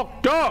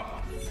fucked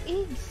up.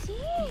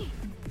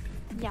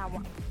 Yeah.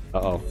 One.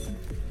 Uh-oh.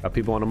 Got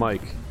people on the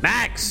mic.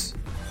 Max!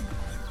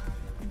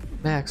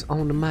 Max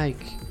on the mic.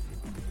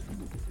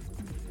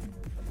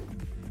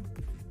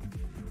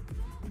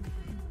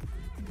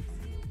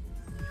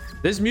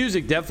 This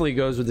music definitely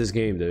goes with this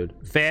game, dude.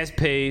 Fast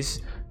pace,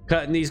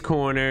 cutting these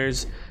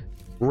corners,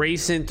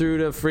 racing through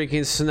the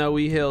freaking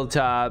snowy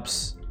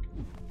hilltops,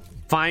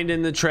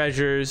 finding the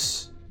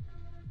treasures,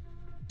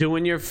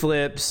 doing your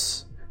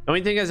flips. The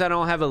only thing is I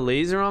don't have a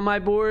laser on my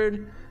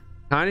board.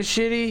 Kind of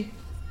shitty.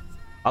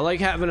 I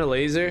like having a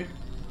laser.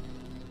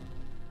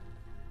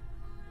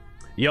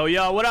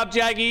 Yo, what up,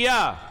 Jaggy?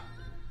 Yeah.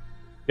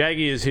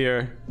 Jaggy is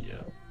here.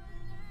 Yeah.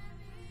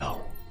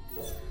 Oh.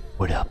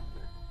 What up,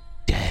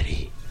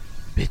 Daddy?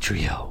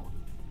 Vitrio.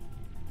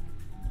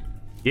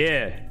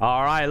 Yeah.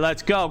 All right,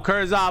 let's go.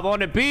 Kurzov on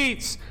the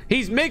beats.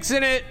 He's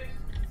mixing it.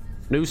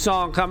 New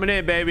song coming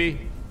in, baby.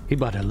 He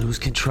about to lose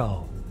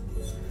control.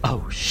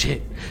 Oh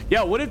shit.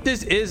 Yo, what if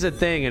this is a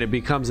thing and it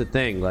becomes a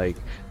thing? Like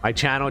my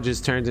channel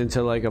just turns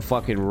into like a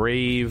fucking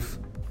rave,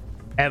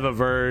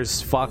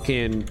 Evaverse,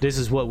 fucking this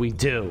is what we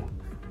do.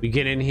 We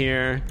get in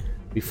here,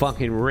 we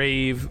fucking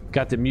rave,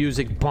 got the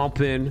music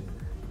bumping.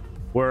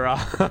 We're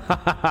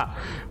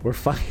we're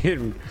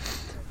fucking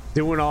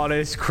doing all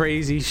this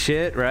crazy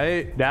shit,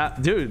 right? Now,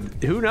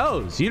 dude, who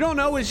knows? You don't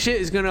know what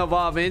shit is gonna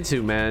evolve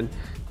into, man.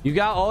 You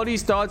got all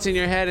these thoughts in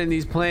your head and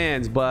these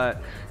plans,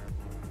 but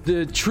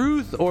the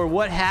truth or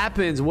what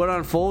happens, what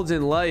unfolds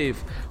in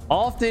life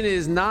often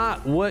is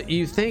not what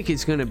you think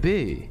it's gonna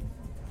be.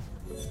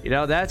 You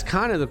know, that's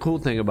kind of the cool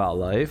thing about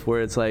life,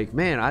 where it's like,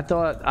 man, I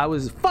thought I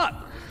was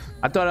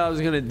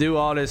gonna do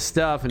all this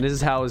stuff and this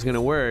is how it was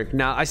gonna work.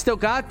 Now I still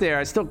got there,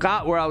 I still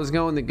got where I was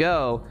going to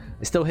go,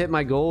 I still hit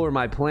my goal or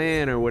my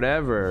plan or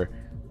whatever,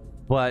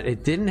 but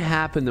it didn't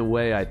happen the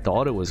way I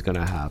thought it was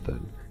gonna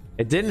happen.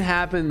 It didn't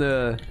happen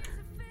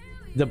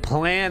the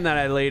plan that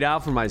I laid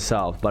out for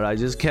myself, but I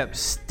just kept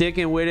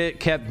sticking with it,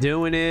 kept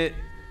doing it,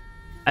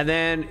 and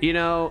then, you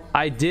know,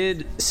 I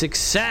did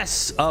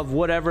success of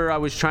whatever I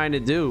was trying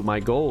to do. My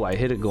goal, I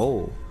hit a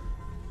goal.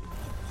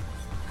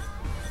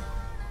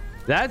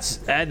 That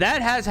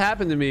has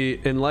happened to me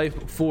in life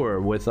before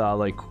with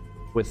like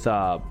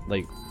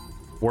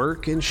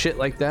work and shit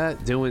like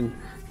that. Doing,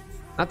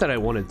 not that I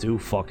want to do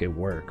fucking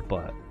work,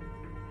 but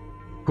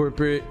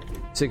corporate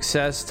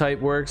success type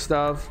work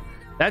stuff.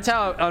 That's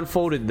how it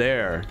unfolded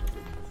there,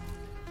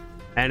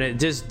 and it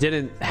just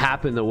didn't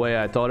happen the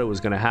way I thought it was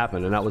going to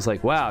happen. And I was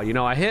like, wow, you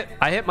know, I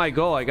hit my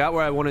goal, I got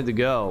where I wanted to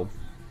go,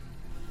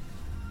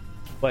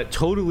 but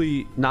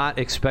totally not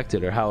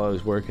expected or how I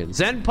was working.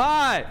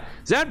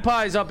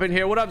 Zenpai's up in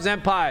here. What up,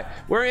 Zenpai?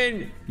 We're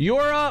in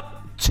Europe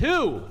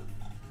 2.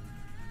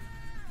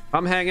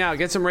 Come hang out,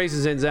 get some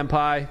races in,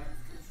 Zenpai.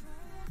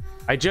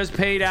 I just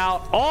paid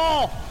out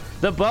all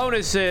the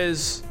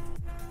bonuses.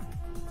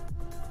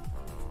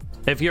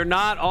 If you're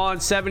not on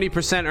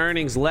 70%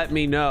 earnings, let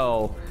me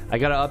know. I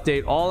gotta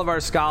update all of our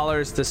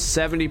scholars to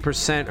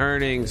 70%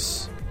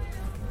 earnings.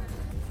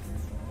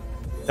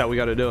 Yeah, we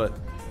gotta do it.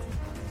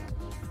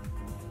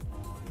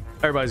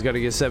 Everybody's gotta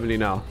get 70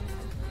 now.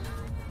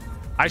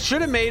 I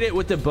should have made it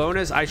with the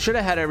bonus. I should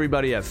have had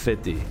everybody at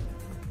 50.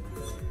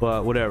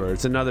 But whatever,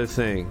 it's another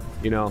thing,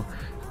 you know.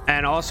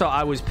 And also,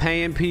 I was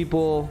paying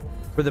people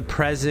for the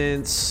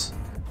presents.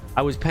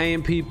 I was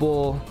paying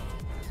people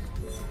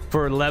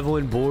for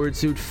leveling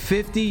boards, dude.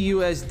 50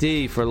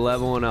 USD for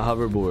leveling a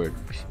hoverboard,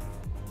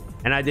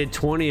 and I did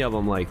 20 of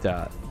them like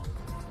that.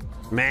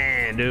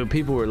 Man, dude,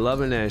 people were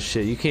loving that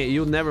shit.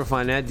 You'll never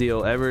find that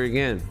deal ever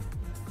again.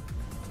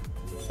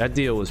 That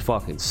deal was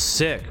fucking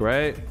sick,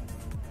 right?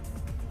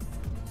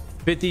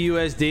 50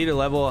 USD to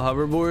level a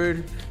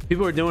hoverboard.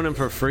 People are doing them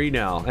for free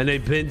now, and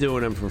they've been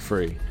doing them for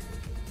free.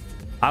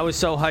 I was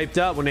so hyped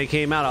up when they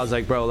came out. I was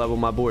like, bro, level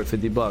my board,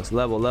 50 bucks.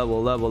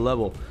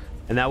 Level.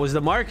 And that was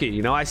the market,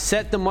 you know. I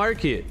set the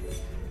market.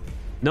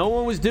 No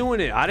one was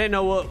doing it. I didn't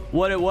know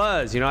what it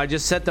was, you know. I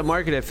just set the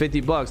market at 50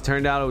 bucks.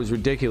 Turned out it was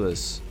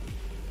ridiculous.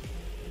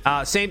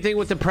 Same thing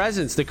with the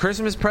presents, the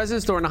Christmas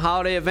presents during the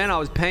holiday event. I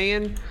was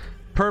paying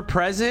per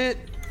present,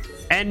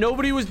 and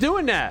nobody was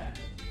doing that.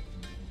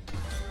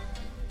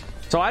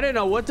 So I didn't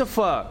know what the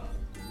fuck.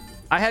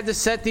 I had to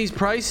set these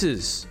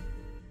prices,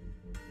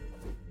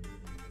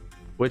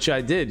 which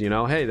I did, you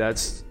know. Hey,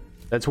 that's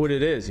what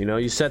it is, you know.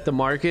 You set the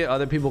market,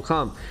 other people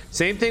come.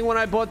 Same thing when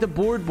I bought the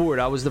board.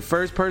 I was the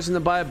first person to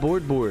buy a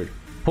board.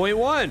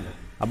 0.1.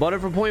 I bought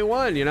it for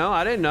 0.1, you know.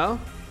 I didn't know.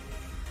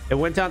 It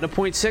went down to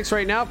 0.6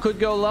 right now. Could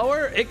go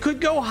lower. It could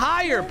go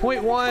higher.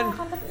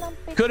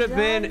 0.1 could have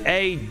been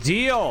a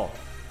deal.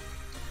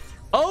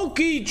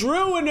 Okie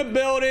Drew in the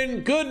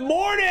building. Good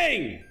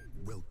morning.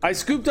 I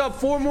scooped up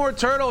 4 more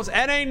turtles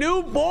and a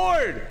new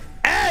board.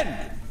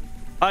 And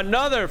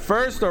another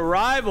first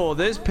arrival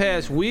this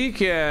past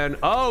weekend.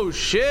 Oh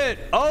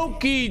shit,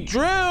 Okie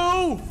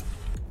Drew.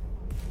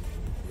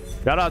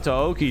 Shout out to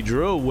Okie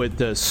Drew with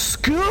the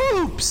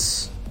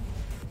scoops.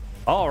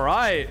 All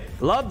right,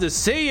 love to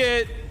see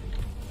it.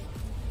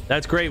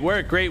 That's great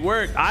work.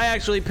 I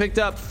actually picked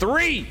up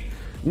 3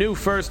 new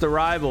first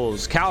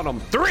arrivals. Count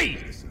them, 3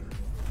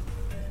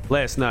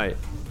 last night.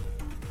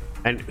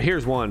 And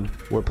here's one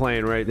we're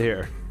playing right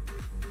here.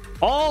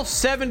 All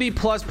 70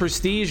 plus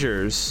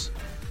prestigers.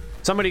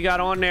 Somebody got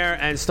on there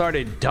and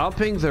started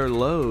dumping their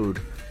load.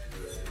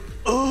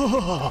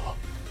 Oh.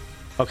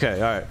 Okay,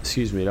 all right.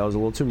 Excuse me. That was a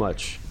little too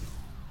much.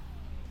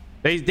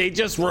 They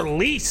just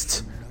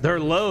released their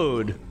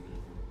load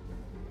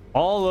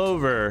all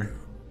over,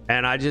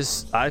 and I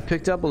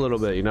picked up a little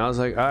bit. You know, I was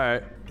like, all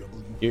right,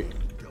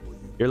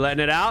 you're letting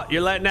it out.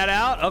 You're letting that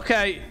out.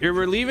 Okay, you're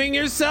relieving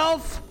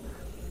yourself.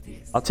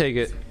 I'll take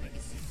it.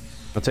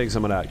 I'll take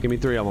some of that. Give me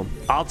 3 of them.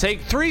 I'll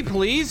take 3,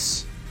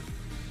 please.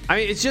 I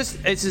mean, it's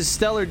a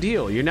stellar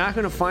deal. You're not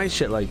gonna find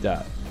shit like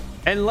that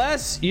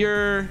unless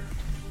you're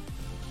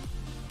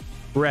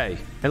Ray.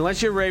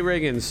 Unless you're Ray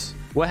Riggins.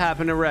 What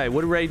happened to Ray?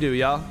 What did Ray do,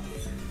 y'all?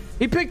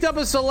 He picked up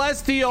a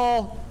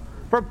Celestial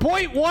for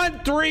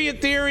 0.13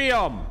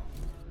 Ethereum.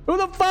 Who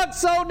the fuck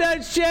sold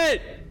that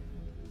shit?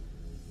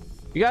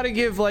 You got to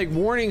give like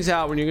warnings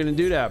out when you're gonna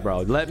do that,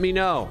 bro. Let me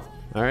know.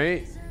 All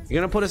right.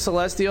 You're gonna put a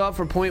Celestial up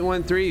for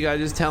 0.13. You gotta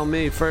just tell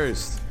me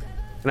first.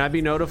 Can I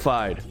be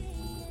notified?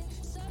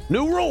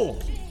 New rule.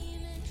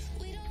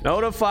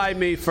 Notify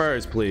me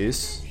first,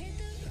 please.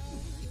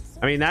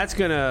 I mean, that's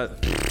gonna.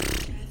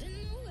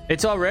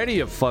 It's already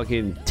a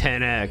fucking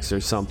 10x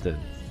or something.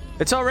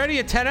 It's already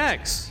a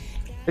 10x.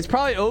 It's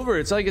probably over.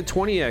 It's like a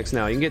 20x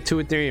now. You can get 2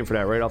 Ethereum for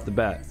that right off the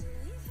bat.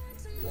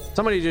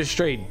 Somebody just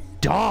straight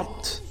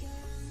dumped.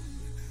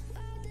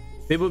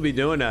 People be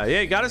doing that.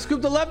 Yeah, gotta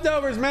scoop the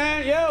leftovers,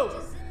 man. Yo,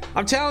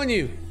 I'm telling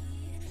you,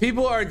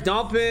 people are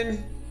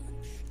dumping.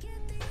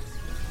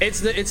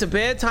 It's a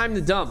bad time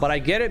to dump, but I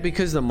get it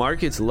because the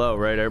market's low,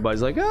 right?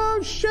 Everybody's like,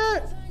 oh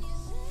shit.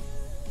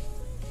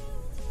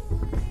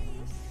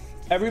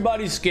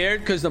 Everybody's scared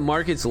because the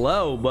market's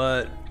low,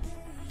 but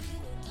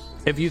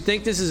if you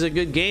think this is a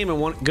good game and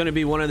going to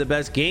be one of the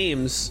best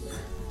games,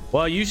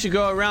 well, you should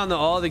go around to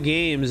all the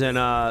games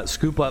and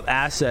scoop up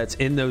assets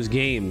in those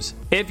games.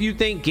 If you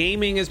think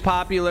gaming is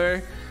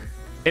popular,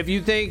 if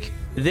you think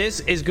this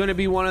is going to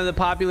be one of the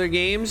popular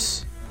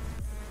games,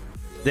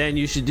 then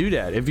you should do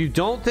that. If you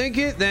don't think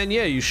it, then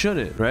yeah, you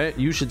shouldn't, right?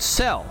 You should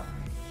sell.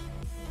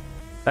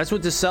 That's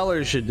what the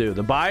sellers should do.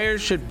 The buyers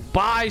should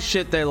buy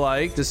shit they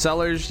like. The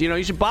sellers, you know,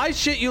 you should buy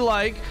shit you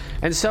like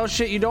and sell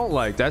shit you don't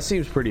like. That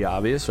seems pretty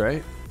obvious,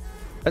 right?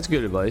 That's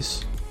good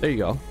advice. There you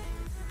go.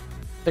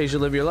 Hey, you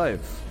should live your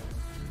life.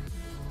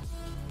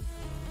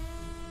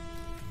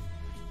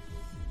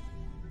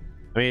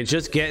 I mean,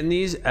 just getting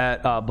these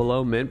at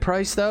below mint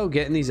price, though,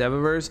 getting these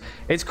Evaverse,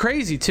 it's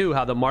crazy, too,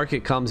 how the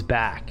market comes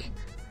back.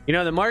 You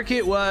know, the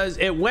market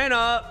it went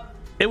up.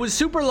 It was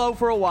super low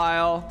for a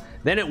while.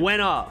 Then it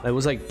went up. It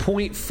was like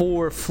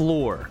 0.4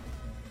 floor.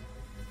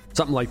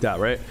 Something like that,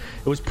 right?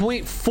 It was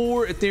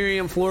 0.4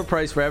 Ethereum floor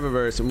price for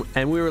Evaverse.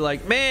 And we were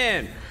like,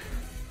 man,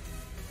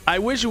 I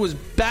wish it was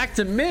back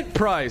to mint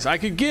price. I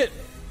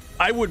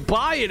would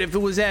buy it if it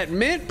was at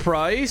mint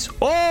price.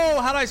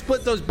 Oh, how'd I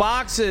split those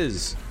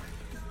boxes?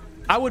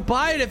 I would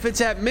buy it if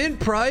it's at mint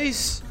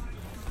price.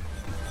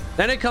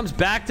 Then it comes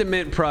back to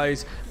mint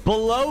price,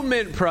 below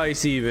mint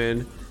price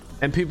even.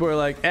 And people are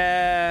like,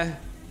 I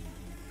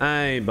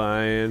ain't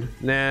buying.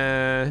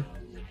 Nah.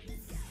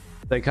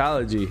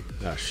 Psychology.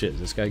 Oh shit, is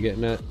this guy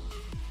getting that?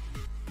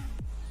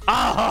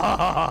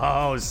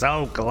 Oh,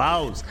 so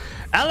close.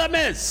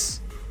 Elemis.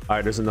 All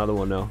right, there's another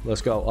one now.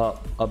 Let's go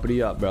up.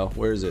 Uppity up, bro.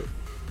 Where is it?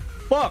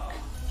 Fuck.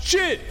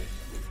 Shit.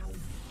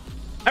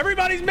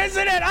 Everybody's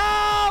missing it.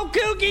 Oh,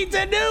 Kooky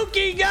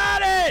Tanuki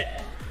got it.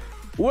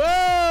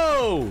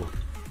 Whoa.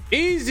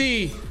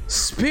 Easy.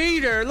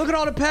 Speeder. Look at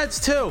all the pets,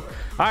 too. All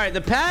right,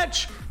 the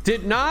patch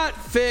did not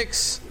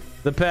fix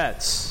the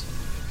pets.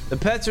 The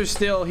pets are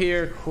still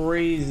here.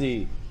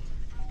 Crazy.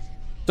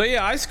 So,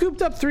 yeah, I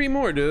scooped up 3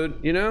 more, dude.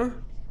 You know?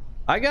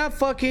 I got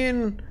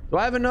fucking... Do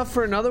I have enough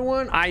for another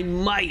one? I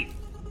might.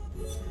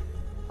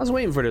 I was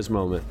waiting for this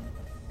moment.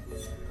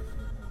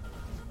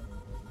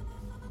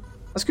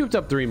 I scooped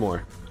up 3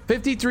 more.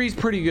 53 is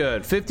pretty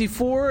good.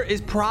 54 is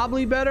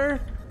probably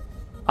better.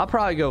 I'll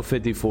probably go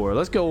 54.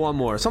 Let's go one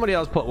more. Somebody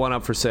else put one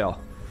up for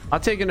sale. I'll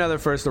take another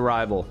first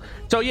arrival.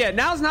 So yeah,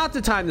 now's not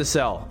the time to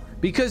sell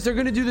because they're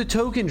going to do the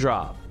token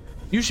drop.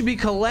 You should be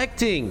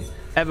collecting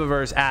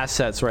Evaverse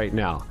assets right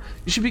now.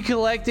 You should be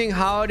collecting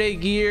holiday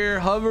gear,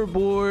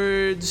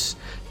 hoverboards,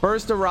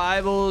 first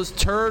arrivals,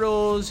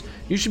 turtles.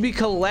 You should be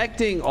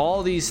collecting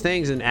all these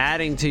things and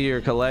adding to your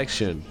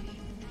collection.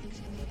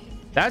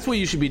 That's what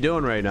you should be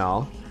doing right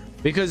now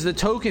because the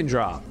token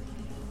drop.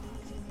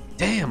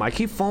 Damn, I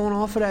keep falling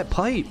off of that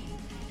pipe.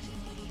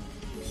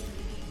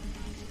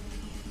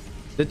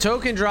 The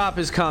token drop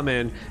is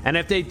coming, and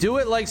if they do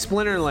it like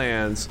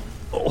Splinterlands,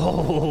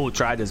 oh,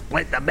 try to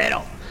split the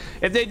middle.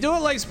 If they do it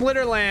like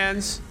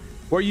Splinterlands,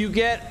 where you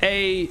get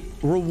a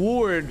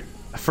reward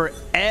for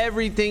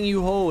everything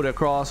you hold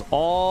across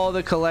all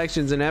the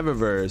collections in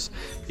Evaverse,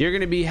 you're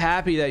gonna be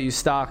happy that you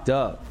stocked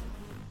up.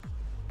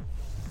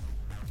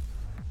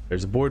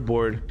 There's a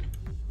board.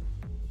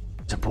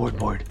 It's a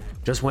board.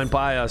 Just went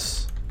by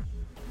us.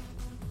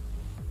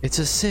 It's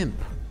a simp.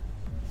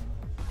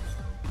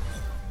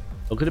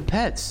 Look at the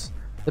pets.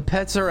 The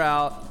pets are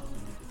out.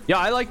 Yeah,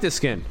 I like this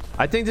skin.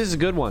 I think this is a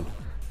good one.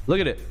 Look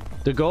at it.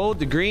 The gold,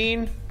 the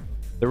green,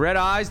 the red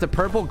eyes, the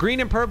purple. Green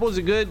and purple is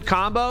a good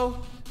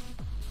combo.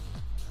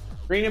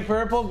 Green and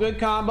purple, good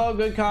combo,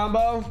 good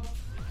combo.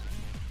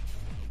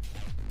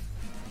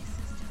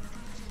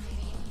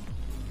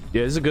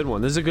 Yeah, this is a good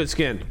one. This is a good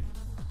skin.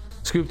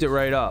 Scooped it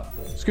right up.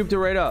 Scooped it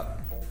right up.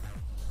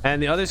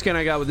 And the other skin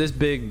I got with this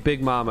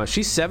big mama.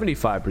 She's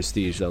 75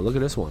 prestige though. Look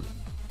at this one.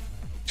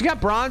 She got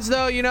bronze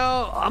though, you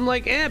know. I'm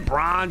like,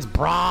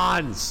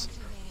 bronze.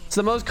 It's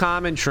the most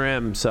common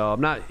trim, so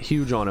I'm not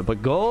huge on it.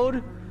 But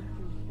gold,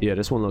 yeah,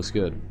 this one looks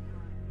good.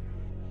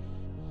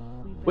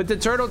 With the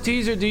turtle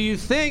teaser, do you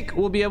think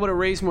we'll be able to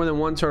race more than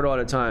one turtle at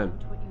a time?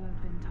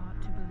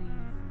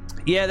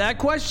 Yeah, that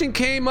question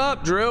came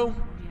up, Drew.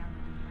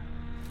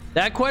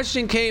 That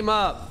question came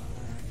up.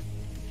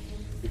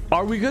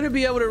 Are we going to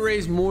be able to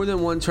raise more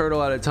than one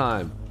turtle at a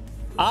time?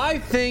 I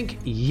think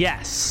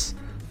yes.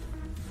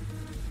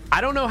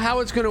 I don't know how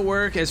it's going to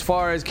work as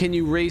far as can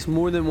you race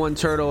more than one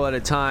turtle at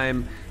a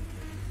time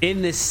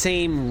in the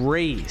same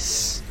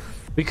race.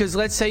 Because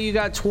let's say you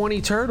got 20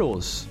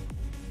 turtles.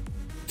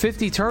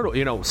 50 turtle,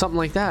 you know, something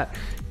like that.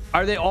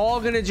 Are they all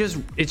going to just,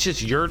 it's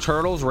just your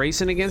turtles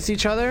racing against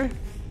each other?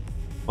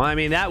 Well, I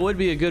mean, that would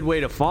be a good way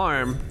to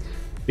farm.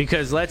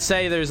 Because let's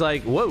say there's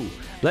like,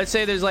 let's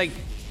say there's like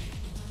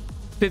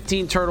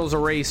 15 turtles a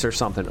race or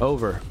something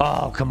over.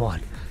 Oh, come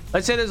on.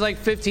 Let's say there's like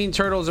 15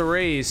 turtles a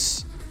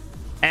race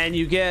and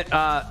you get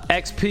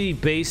XP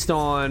based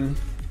on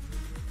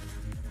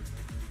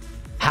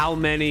how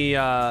many,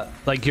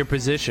 like your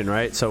position,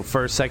 right? So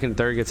first, second,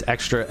 third gets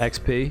extra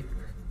XP.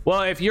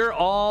 Well, if you're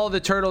all the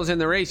turtles in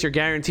the race, you're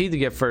guaranteed to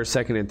get first,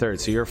 second, and third.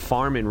 So you're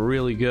farming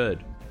really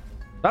good.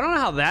 I don't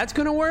know how that's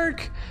going to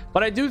work,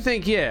 but I do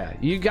think, yeah,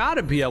 you got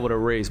to be able to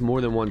raise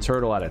more than one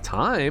turtle at a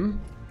time.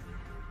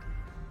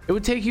 It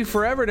would take you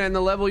forever then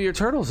to level your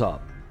turtles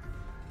up.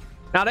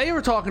 Now, they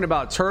were talking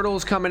about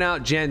turtles coming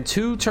out, Gen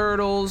 2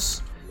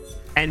 turtles,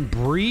 and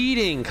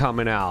breeding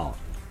coming out.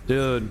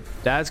 Dude,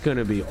 that's going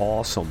to be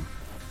awesome.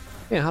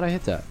 Yeah, how'd I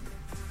hit that?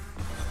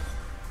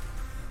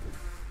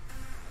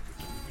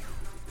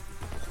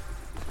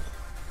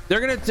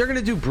 They're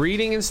gonna do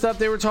breeding and stuff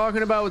they were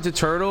talking about with the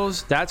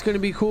turtles. That's gonna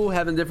be cool,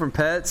 having different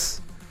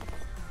pets.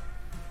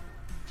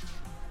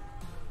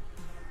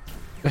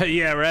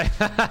 Yeah, right.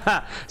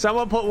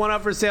 Someone put one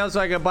up for sale so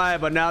I could buy it,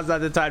 but now's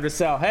not the time to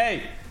sell.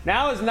 Hey,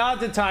 now is not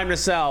the time to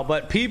sell,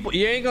 but people,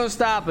 you ain't gonna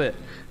stop it.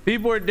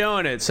 People are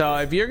doing it. So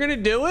if you're gonna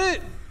do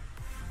it,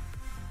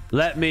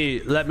 let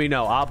me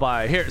know. I'll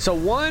buy it. Here. So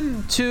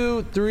 1,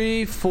 2,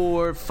 3,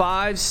 4,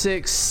 5,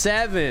 6,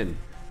 7.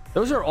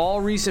 Those are all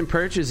recent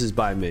purchases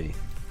by me.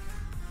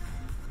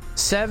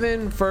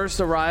 7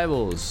 first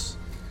arrivals.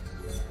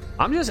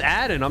 I'm just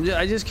adding.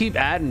 I just keep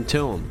adding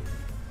to them.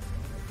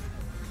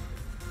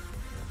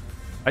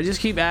 I just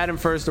keep adding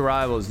first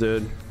arrivals,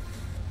 dude.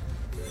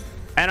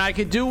 And I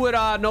could do what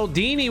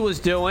Noldini was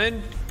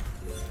doing.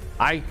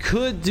 I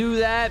could do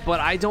that, but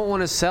I don't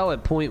want to sell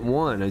at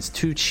 0.1. It's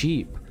too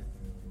cheap.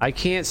 I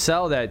can't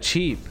sell that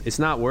cheap. It's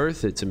not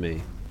worth it to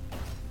me.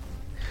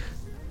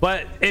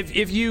 But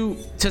if you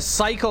to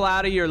cycle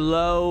out of your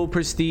low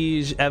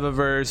prestige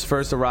Evaverse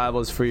first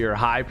arrivals for your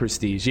high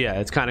prestige,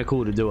 yeah, it's kind of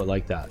cool to do it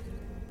like that.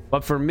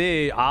 But for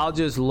me, I'll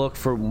just look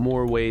for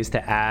more ways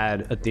to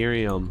add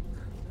Ethereum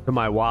to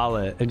my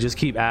wallet and just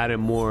keep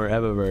adding more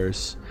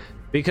Evaverse,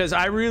 because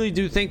I really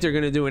do think they're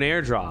going to do an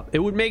airdrop. It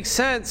would make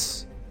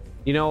sense.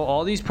 You know,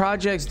 all these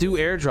projects do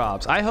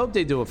airdrops. I hope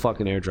they do a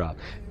fucking airdrop.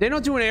 If they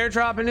don't do an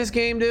airdrop in this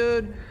game,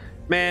 dude,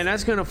 man,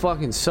 that's going to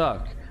fucking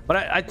suck. But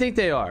I think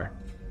they are.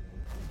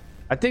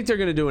 I think they're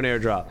going to do an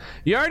airdrop.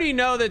 You already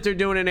know that they're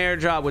doing an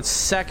airdrop with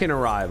second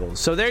arrivals.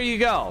 So there you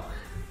go.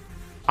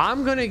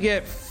 I'm going to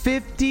get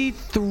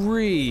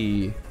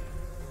 53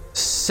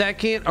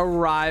 second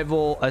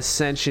arrival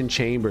ascension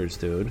chambers,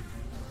 dude.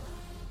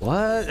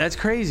 What? That's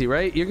crazy,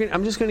 right?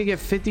 I'm just going to get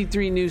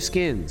 53 new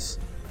skins.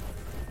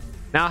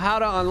 Now, how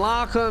to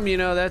unlock them, you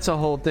know, that's a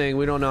whole thing.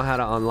 We don't know how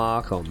to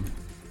unlock them.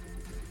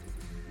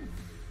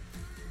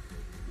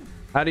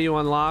 How do you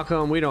unlock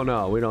them? We don't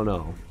know. We don't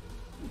know.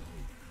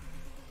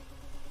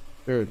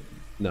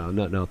 No,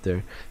 nothing out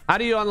there. How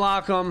do you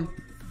unlock them?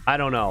 I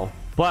don't know.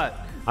 But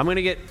I'm going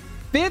to get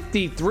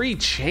 53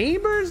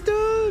 chambers,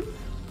 dude.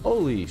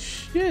 Holy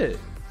shit.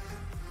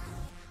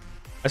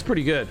 That's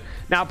pretty good.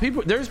 Now,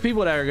 there's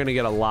people that are going to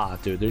get a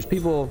lot, dude. There's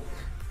people,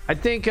 I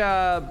think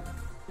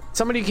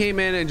somebody came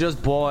in and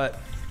just bought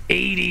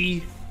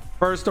 80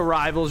 first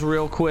arrivals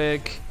real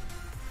quick.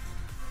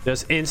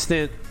 Just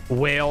instant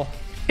whale.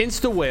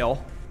 Insta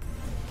whale.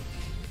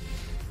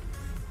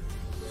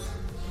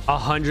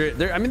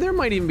 100. I mean, there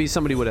might even be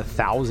somebody with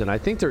 1,000. I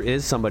think there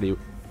is somebody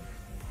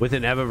with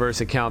an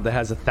Evaverse account that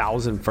has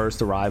 1,000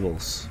 first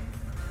arrivals.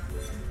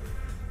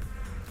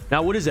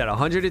 Now, what is that?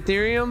 100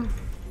 Ethereum?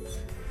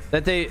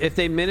 That if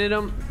they minted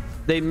them,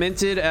 they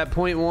minted at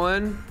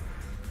 0.1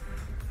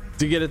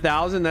 to get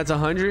 1,000. That's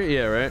 100.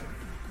 Yeah, right.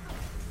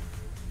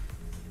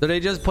 So they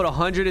just put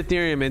 100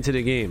 Ethereum into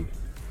the game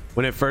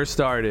when it first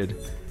started,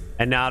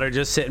 and now they're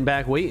just sitting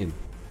back waiting.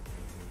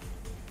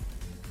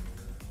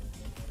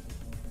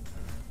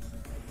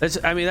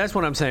 I mean, that's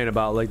what I'm saying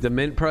about like the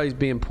mint price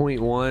being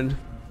 0.1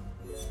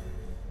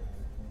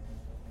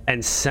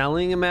 and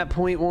selling them at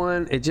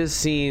 0.1. It just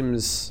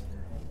seems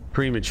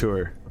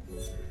premature.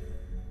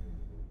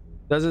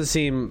 Doesn't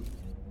seem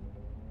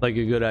like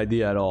a good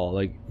idea at all.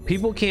 Like,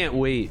 people can't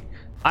wait.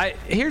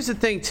 Here's the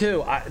thing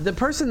too. The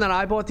person that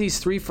I bought these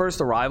 3 first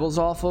arrivals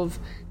off of,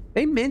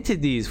 they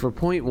minted these for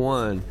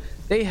 0.1.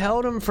 They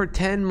held them for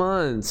 10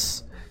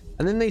 months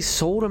and then they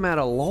sold them at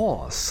a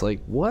loss. Like,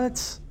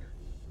 what?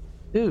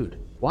 Dude,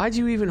 why'd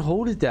you even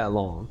hold it that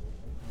long?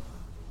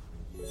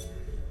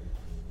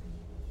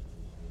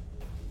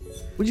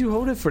 Would you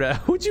hold it for that?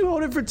 What'd you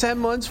hold it for 10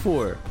 months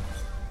for?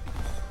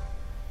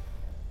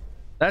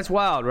 That's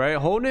wild, right?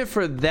 Holding it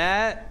for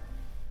that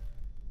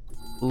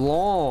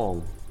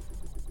long.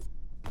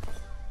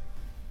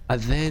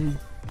 And then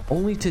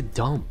only to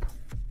dump.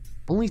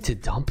 Only to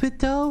dump it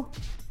though?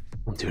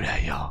 Don't do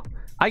that, y'all.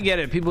 I get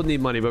it. People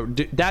need money,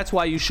 but that's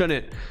why you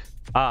shouldn't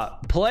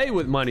play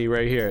with money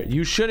right here.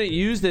 You shouldn't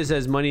use this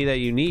as money that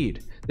you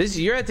need.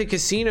 You're at the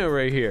casino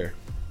right here.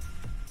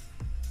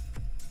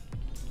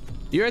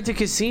 You're at the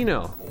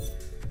casino.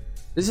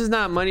 This is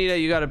not money that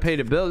you got to pay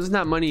the bill. This is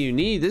not money you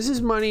need. This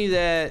is money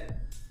that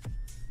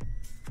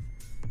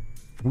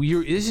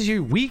this is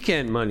your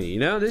weekend money, you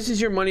know? This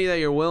is your money that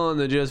you're willing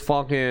to just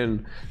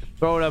fucking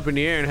throw it up in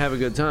the air and have a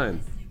good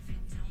time.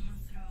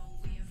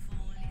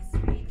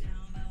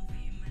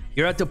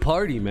 You're at the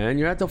party, man.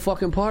 You're at the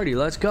fucking party.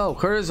 Let's go.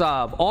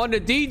 Kurzov on the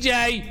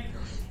DJ.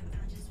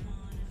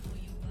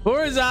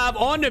 Kurzov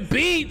on the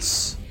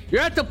beats.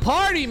 You're at the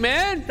party,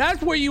 man.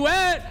 That's where you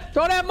at.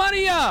 Throw that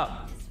money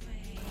up.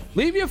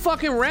 Leave your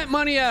fucking rent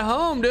money at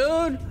home,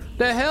 dude.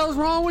 The hell's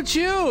wrong with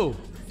you? You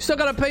still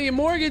gotta pay your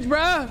mortgage,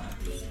 bruh.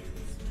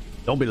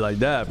 Don't be like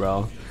that,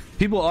 bro.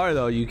 People are,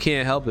 though. You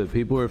can't help it.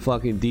 People are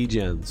fucking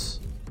degens.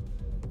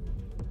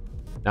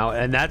 Now,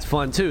 and that's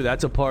fun, too.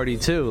 That's a party,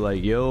 too.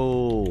 Like,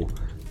 yo,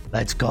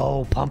 let's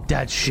go. Pump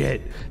that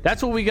shit.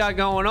 That's what we got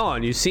going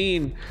on. You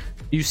see on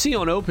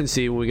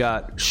OpenSea, we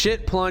got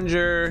Shit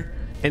Plunger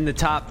in the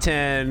top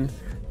 10.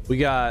 We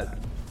got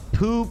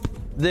Poop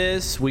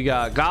this. We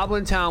got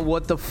Goblin Town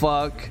What the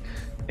Fuck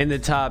in the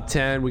top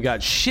 10. We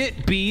got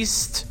Shit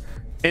Beast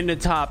in the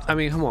top. I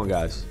mean, come on,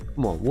 guys.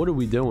 Come on. What are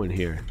we doing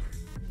here?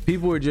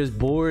 People are just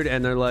bored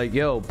and they're like,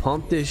 yo,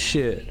 pump this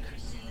shit.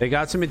 They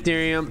got some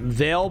Ethereum.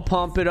 They'll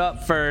pump it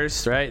up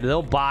first, right?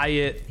 They'll buy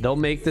it. They'll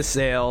make the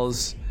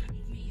sales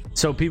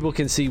so people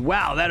can see,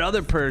 wow, that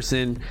other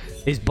person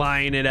is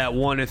buying it at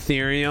 1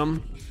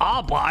 Ethereum.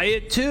 I'll buy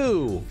it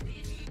too.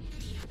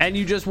 And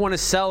you just want to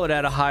sell it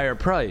at a higher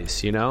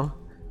price, you know?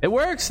 It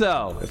works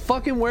though. It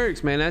fucking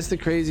works, man. That's the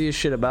craziest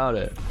shit about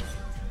it.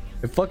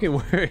 It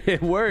fucking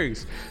it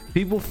works.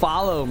 People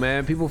follow,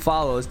 man. People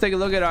follow. Let's take a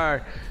look at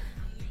our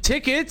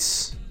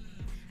tickets.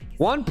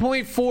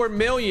 1.4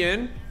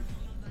 million.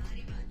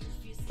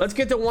 Let's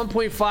get to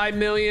 1.5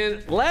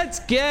 million. Let's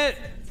get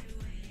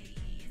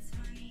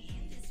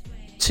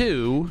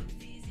to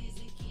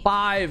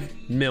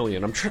 5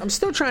 million. I'm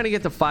still trying to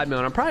get to 5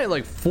 million. I'm probably at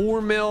like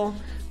 4 mil.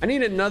 I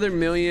need another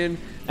million.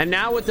 And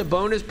now with the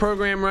bonus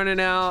program running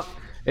out,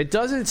 it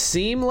doesn't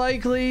seem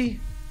likely.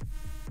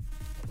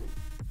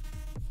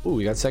 Ooh,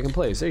 we got second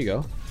place. There you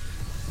go.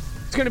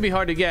 It's gonna be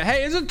hard to get.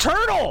 Hey, it's a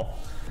turtle.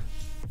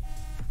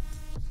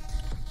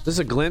 This is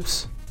a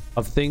glimpse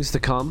of things to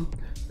come.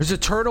 There's a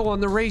turtle on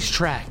the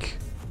racetrack.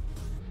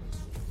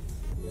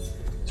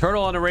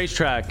 Turtle on the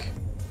racetrack.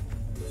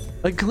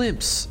 A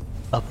glimpse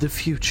of the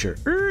future.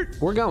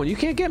 We're going. You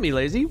can't get me,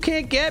 lazy. You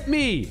can't get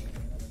me.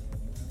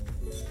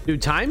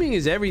 Dude, timing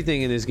is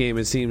everything in this game,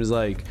 it seems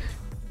like.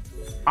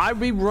 I'd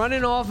be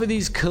running off of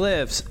these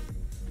cliffs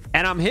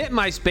and I'm hitting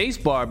my space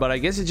bar, but I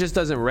guess it just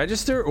doesn't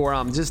register, or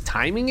I'm just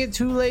timing it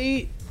too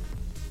late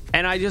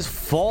and I just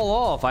fall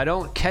off. I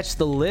don't catch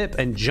the lip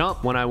and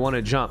jump when I want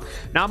to jump.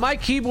 Now my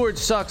keyboard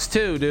sucks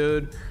too,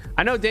 dude.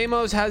 I know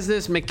Deimos has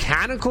this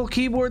mechanical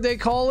keyboard, they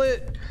call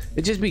it.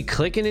 It just be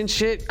clicking and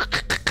shit.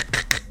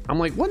 I'm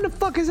like, what the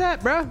fuck is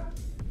that, bro?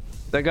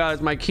 That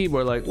guy's my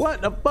keyboard, like,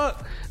 what the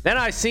fuck? Then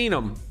I seen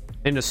them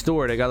in the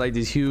store. They got like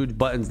these huge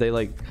buttons. They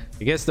like,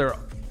 I guess they're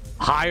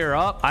higher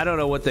up. I don't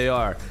know what they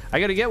are. I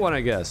gotta get one, I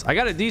guess. I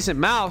got a decent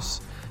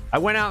mouse. I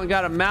went out and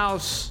got a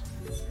mouse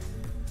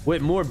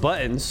with more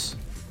buttons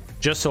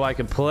just so I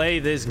could play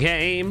this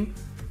game.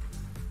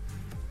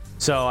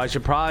 So I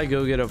should probably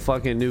go get a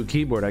fucking new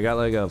keyboard. I got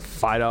like a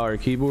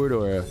 $5 keyboard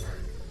or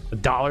a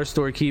dollar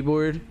store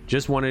keyboard.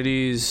 Just one of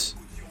these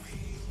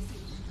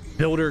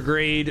builder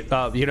grade,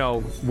 you know,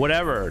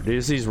 whatever.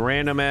 There's these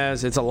random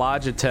ass. It's a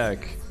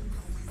Logitech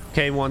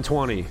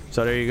K120.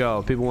 So there you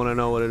go. People want to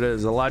know what it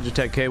is. A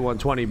Logitech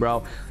K120,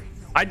 bro.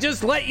 I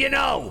just let you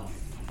know.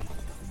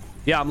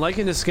 Yeah, I'm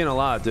liking the skin a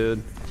lot,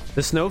 dude.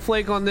 The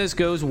snowflake on this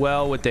goes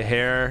well with the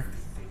hair.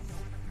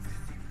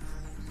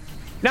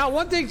 Now,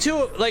 one thing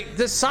too, like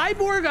the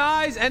cyborg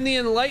eyes and the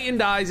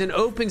enlightened eyes in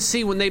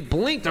OpenSea, when they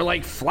blink, they're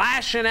like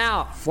flashing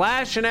out,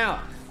 flashing out.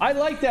 I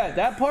like that.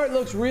 That part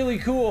looks really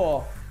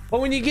cool.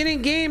 But when you get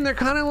in game, they're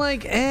kind of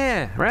like,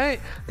 right?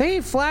 They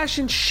ain't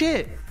flashing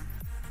shit.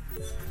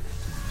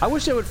 I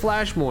wish they would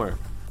flash more.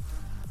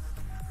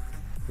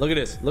 Look at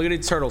this. Look at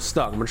these turtles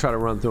stuck. I'm gonna try to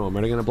run through them.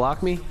 Are they gonna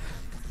block me?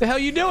 The hell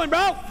you doing,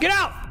 bro? Get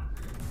out!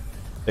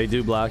 They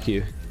do block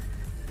you.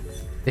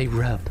 They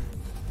rub.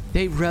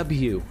 They rub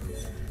you.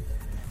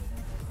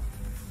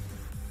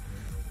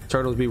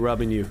 Turtles be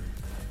rubbing you.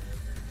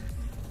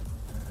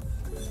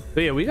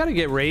 But yeah, we gotta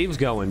get raves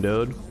going,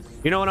 dude.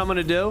 You know what I'm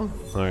gonna do?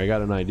 All right, I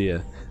got an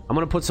idea. I'm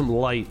gonna put some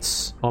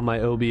lights on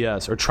my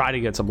OBS, or try to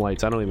get some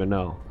lights. I don't even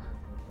know.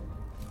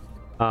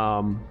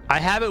 I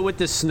have it with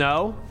the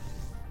snow.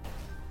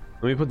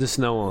 Let me put the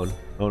snow on.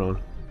 Hold on.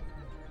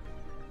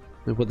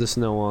 Let me put the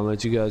snow on.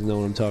 Let you guys know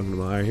what I'm talking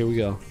about. All right, here we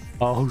go.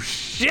 Oh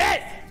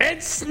shit!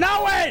 It's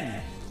snowing!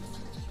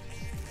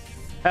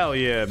 Hell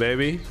yeah,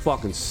 baby!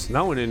 Fucking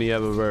snowing in the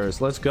Evaverse.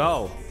 Let's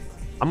go.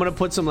 I'm gonna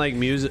put some like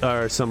music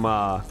or some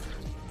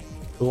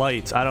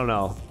lights. I don't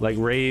know, like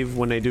rave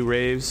when they do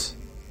raves.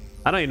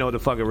 I don't even know what the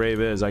fuck a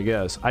rave is. I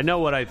guess I know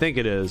what I think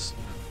it is.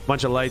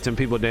 Bunch of lights and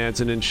people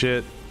dancing and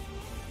shit.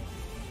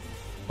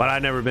 But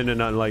I've never been to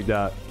nothing like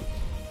that.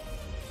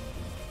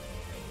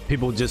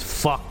 People just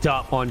fucked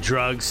up on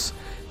drugs.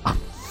 I'm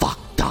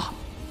fucked up.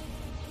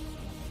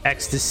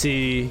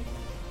 Ecstasy.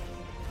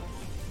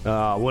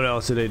 What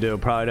else do they do?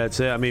 Probably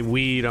that's it. I mean,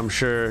 weed, I'm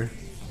sure.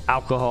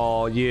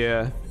 Alcohol,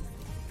 yeah.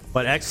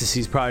 But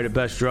ecstasy's probably the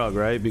best drug,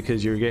 right?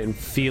 Because you're getting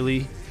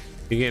feely.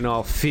 You're getting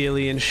all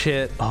feely and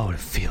shit. Oh, it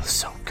feels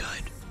so good.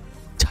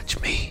 Touch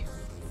me.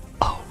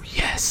 Oh,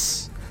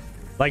 yes.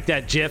 Like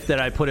that GIF that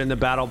I put in the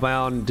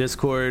Battlebound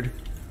Discord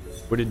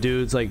where the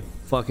dude's like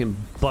fucking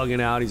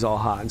bugging out. He's all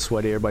hot and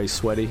sweaty. Everybody's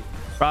sweaty.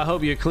 Bro, I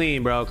hope you're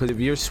clean, bro. Because if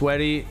you're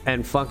sweaty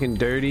and fucking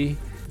dirty,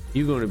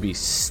 you're going to be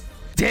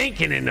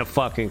stinking in the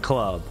fucking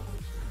club.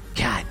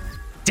 God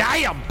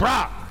damn,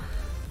 bro.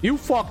 You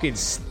fucking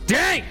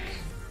stink.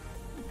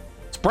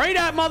 Spray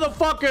that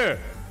motherfucker.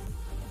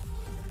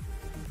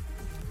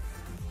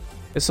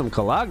 There's some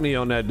Cologne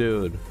on that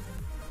dude.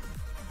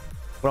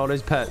 What all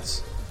these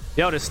pets?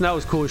 Yo, the snow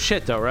is cool as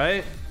shit though,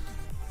 right?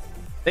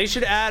 They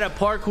should add a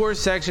parkour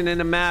section in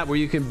the map where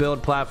you can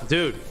build platforms.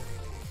 Dude.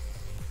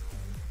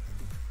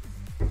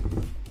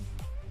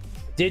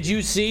 Did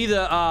you see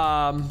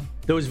the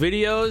those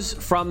videos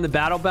from the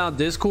Battlebound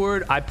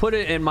Discord? I put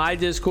it in my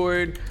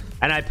Discord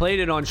and I played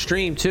it on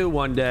stream too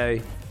one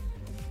day.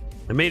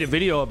 I made a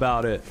video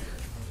about it.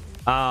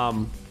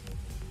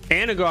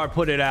 Anagar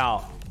put it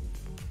out.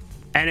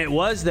 And it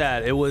was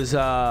that. It was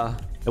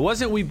it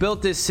wasn't We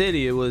Built This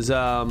City. It was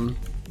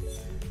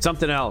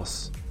something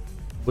else.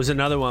 It was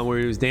another one where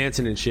he was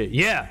dancing and shit.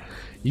 Yeah.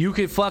 You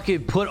could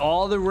fucking put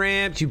all the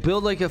ramps. You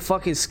build like a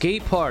fucking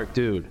skate park,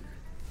 dude.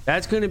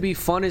 That's gonna be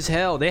fun as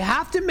hell. They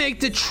have to make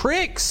the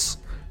tricks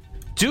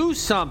do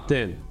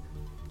something.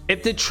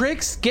 If the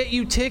tricks get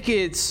you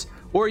tickets,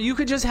 or you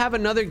could just have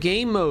another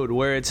game mode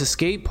where it's a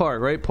skate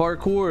park, right?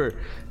 Parkour,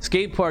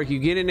 skate park. You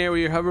get in there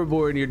with your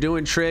hoverboard and you're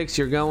doing tricks.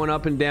 You're going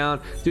up and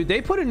down. Dude,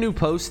 they put a new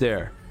post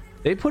there.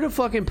 They put a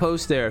fucking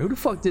post there. Who the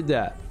fuck did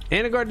that?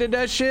 Anagar did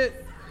that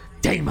shit?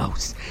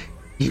 Deimos,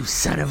 you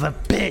son of a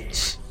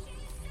bitch.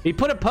 He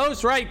put a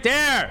post right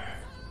there.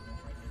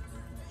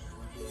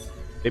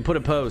 They put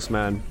a post,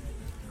 man.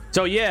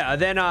 So yeah,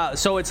 then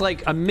so it's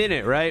like a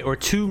minute, right? Or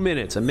 2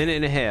 minutes, a minute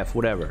and a half,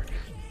 whatever.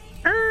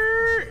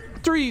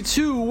 3,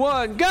 2,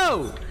 1,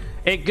 go.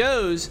 It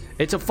goes.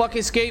 It's a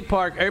fucking skate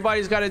park.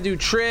 Everybody's got to do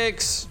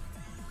tricks.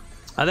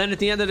 And then at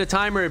the end of the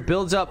timer, it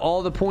builds up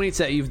all the points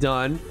that you've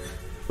done.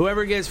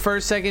 Whoever gets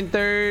first, second,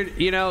 third,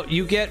 you know,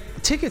 you get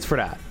tickets for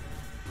that.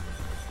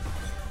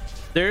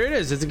 There it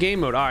is. It's a game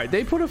mode. All right,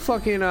 they put a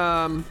fucking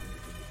I'm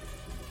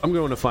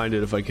going to find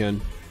it if I can.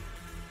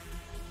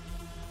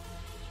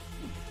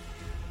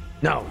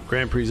 No,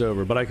 Grand Prix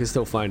over, but I can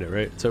still find it,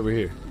 right? It's over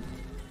here.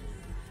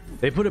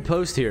 They put a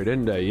post here,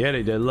 didn't they? Yeah,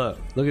 they did. Look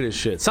at this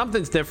shit.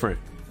 Something's different.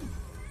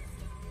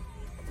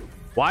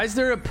 Why is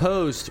there a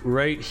post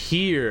right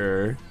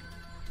here,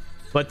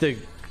 but the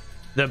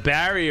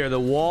barrier, the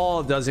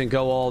wall doesn't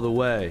go all the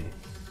way?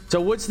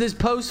 So what's this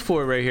post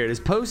for right here? This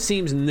post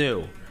seems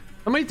new.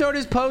 Let me throw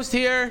this post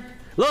here.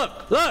 Look,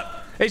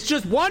 it's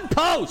just one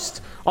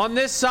post on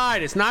this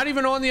side. It's not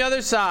even on the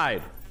other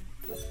side.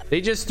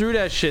 They just threw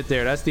that shit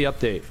there. That's the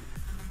update.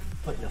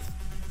 Putting a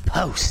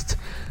post.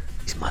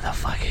 These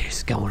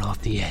motherfuckers going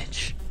off the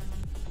edge.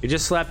 You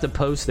just slapped a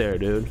post there,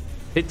 dude.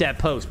 Hit that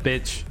post,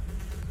 bitch.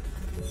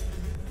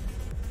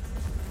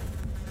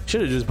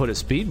 Should have just put a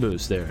speed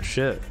boost there.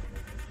 Shit.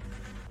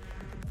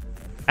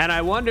 And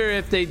I wonder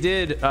if they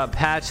did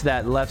patch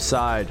that left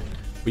side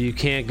where you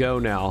can't go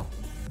now.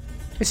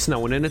 It's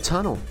snowing in a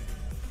tunnel.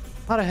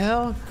 How the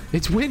hell?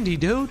 It's windy,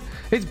 dude.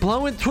 It's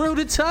blowing through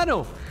the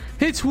tunnel.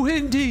 It's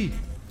windy.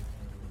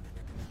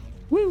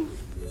 Woo.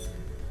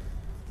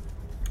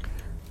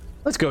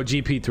 Let's go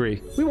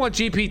GP3. We want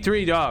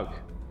GP3, dog.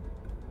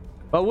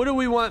 But what do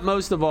we want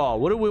most of all?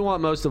 What do we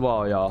want most of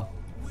all, y'all?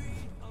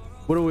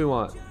 What do we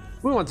want?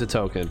 We want the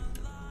token.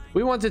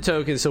 We want the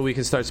token so we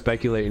can start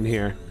speculating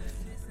here.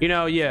 You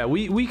know, yeah,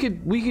 we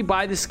could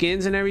buy the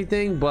skins and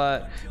everything,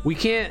 but we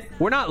can't.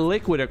 We're not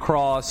liquid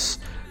across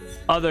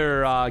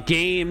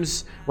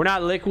games. We're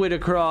not liquid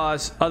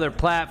across other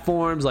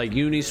platforms like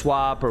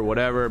Uniswap or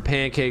whatever,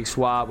 Pancake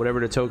Swap, whatever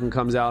the token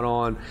comes out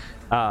on,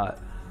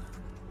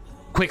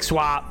 Quick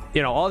Swap,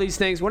 you know, all these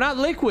things. We're not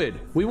liquid.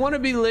 We want to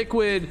be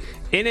liquid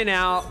in and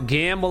out,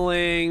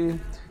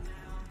 gambling.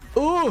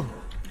 Ooh.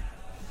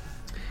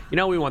 You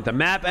know, we want the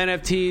map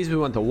NFTs, we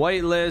want the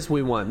whitelist,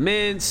 we want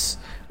mints,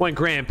 we want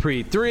Grand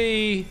Prix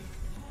 3.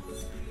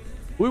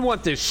 We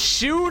want the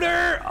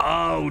shooter.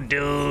 Oh,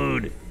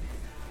 dude.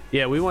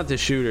 Yeah, we want the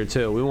shooter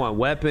too. We want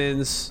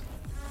weapons.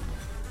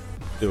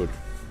 Dude,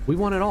 we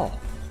want it all.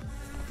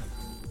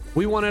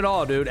 We want it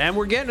all, dude. And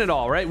we're getting it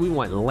all, right? We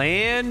want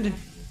land.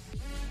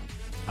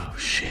 Oh,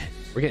 shit.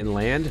 We're getting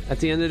land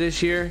at the end of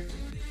this year.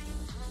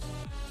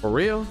 For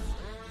real?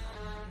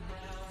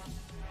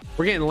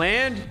 We're getting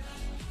land.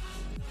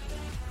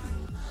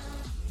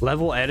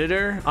 Level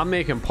editor. I'm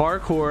making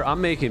parkour.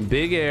 I'm making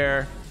big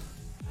air.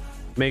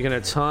 Making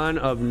a ton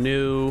of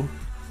new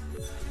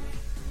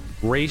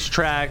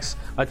racetracks,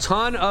 a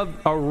ton of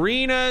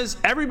arenas.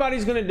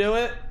 Everybody's gonna do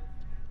it.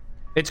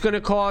 It's gonna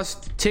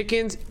cost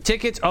tickets.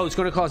 Oh, it's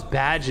gonna cost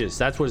badges.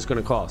 That's what it's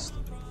gonna cost.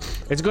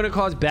 It's gonna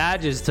cost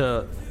badges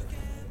to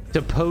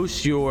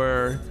post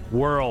your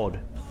world,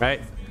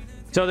 right?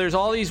 So there's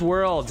all these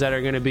worlds that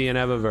are gonna be in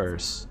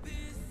Evaverse.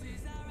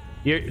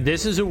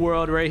 This is a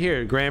world right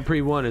here. Grand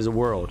Prix 1 is a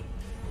world.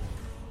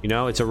 You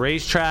know, it's a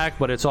racetrack,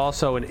 but it's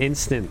also an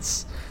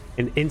instance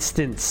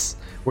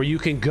where you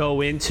can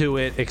go into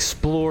it,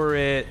 explore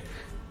it.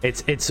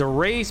 It's a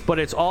race, but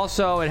it's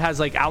also, it has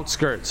like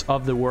outskirts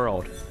of the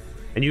world,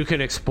 and you can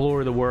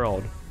explore the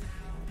world.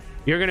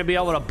 You're going to be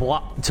able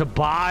to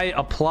buy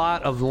a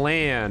plot of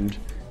land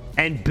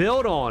and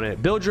build on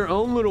it. Build your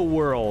own little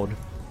world.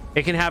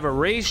 It can have a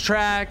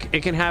racetrack.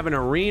 It can have an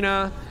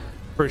arena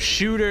for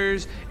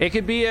shooters. It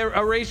could be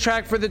a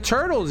racetrack for the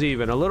turtles,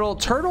 even a little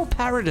turtle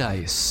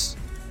paradise.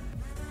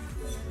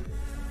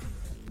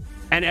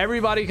 And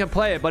everybody can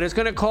play it, but it's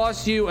going to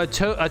cost you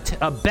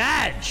a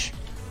badge.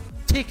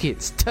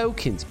 Tickets,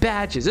 tokens,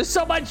 badges. There's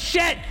so much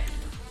shit.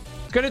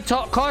 It's going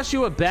to cost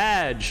you a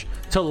badge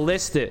to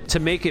list it, to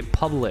make it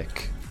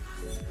public,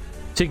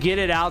 to get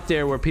it out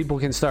there where people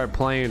can start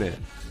playing it.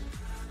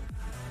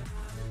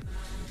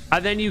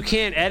 And then you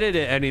can't edit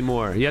it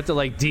anymore. You have to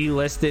like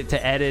delist it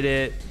to edit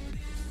it.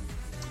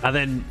 And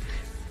then,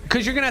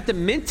 because you're going to have to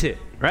mint it,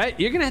 right?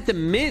 You're going to have to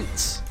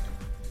mint.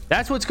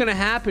 That's what's going to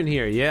happen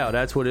here. Yeah,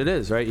 that's what it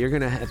is, right? You're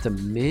going to have to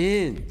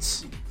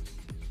mint.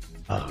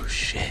 Oh,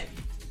 shit.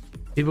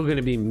 People are going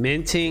to be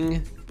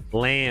minting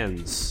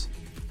lands.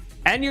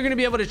 And you're going to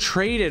be able to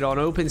trade it on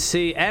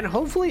OpenSea. And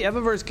hopefully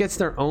Evaverse gets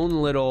their own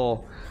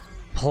little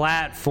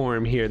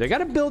platform here. They got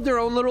to build their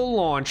own little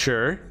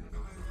launcher.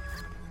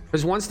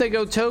 Because once they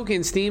go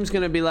token, Steam's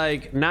going to be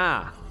like,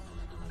 nah.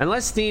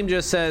 Unless Steam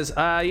just says,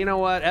 you know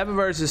what?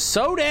 Evaverse is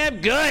so damn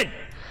good.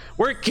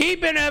 We're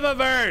keeping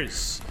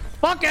Evaverse.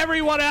 Fuck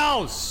everyone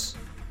else.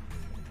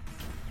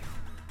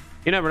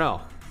 You never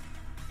know.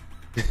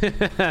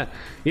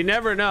 You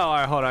never know. All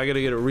right, hold on. I got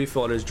to get a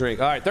refill on this drink.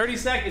 All right, 30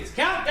 seconds.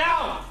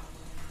 Countdown.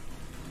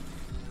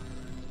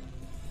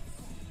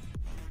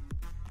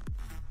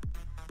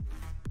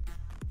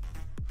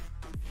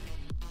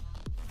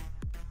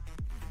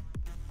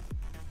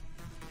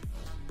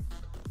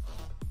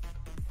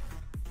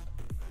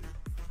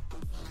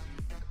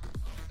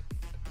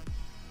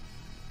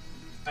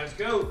 Let's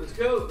go, let's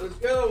go, let's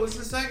go. What's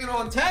the second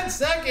one? 10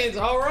 seconds.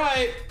 All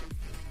right.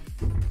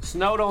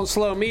 Snow don't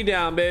slow me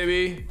down,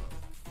 baby.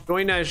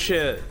 Join that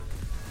shit.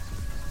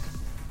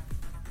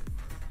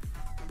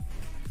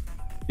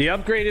 The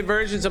upgraded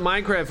versions of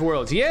Minecraft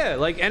worlds. Yeah,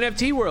 like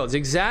NFT worlds.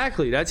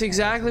 Exactly. That's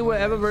exactly what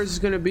Evaverse is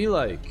going to be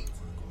like.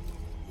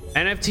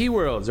 NFT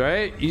worlds,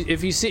 right?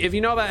 If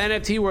you know about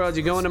NFT worlds,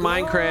 you go into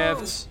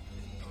Minecraft.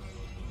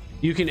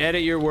 You can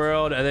edit your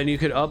world, and then you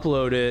could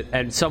upload it,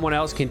 and someone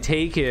else can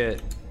take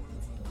it.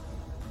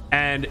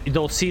 And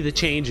they'll see the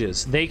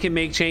changes. They can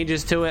make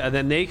changes to it, and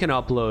then they can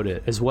upload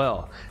it as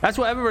well. That's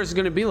what Evaverse is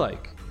going to be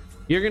like.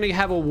 You're going to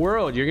have a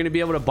world. You're going to be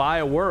able to buy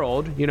a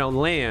world, you know,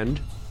 land,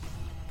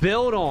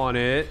 build on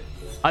it,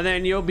 and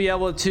then you'll be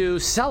able to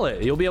sell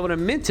it. You'll be able to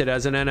mint it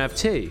as an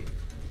NFT.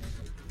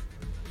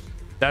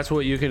 That's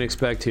what you can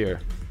expect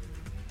here.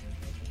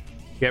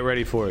 Get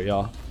ready for it,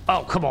 y'all.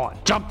 Oh, come on.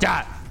 Jump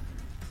that.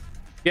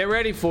 Get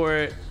ready for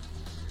it.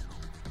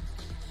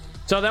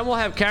 So then we'll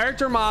have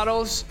character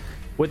models.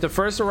 With the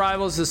first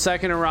arrivals, the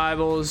second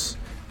arrivals,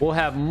 we'll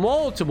have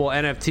multiple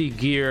NFT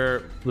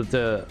gear with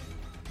the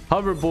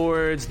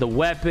hoverboards, the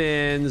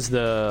weapons,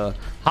 the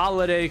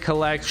holiday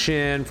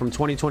collection from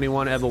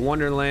 2021 Eva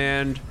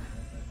Wonderland.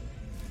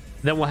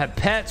 Then we'll have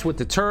pets with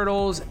the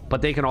turtles,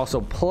 but they can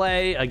also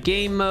play a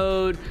game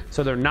mode,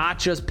 so they're not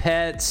just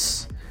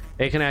pets.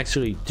 They can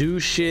actually do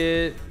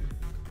shit.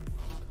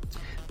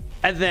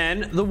 And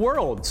then the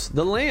worlds,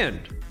 the land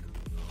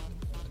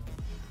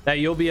that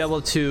you'll be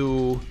able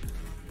to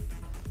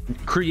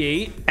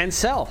create and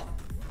sell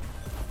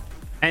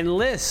and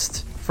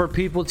list for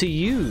people to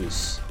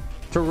use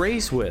to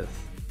race with.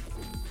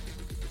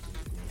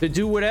 to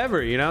do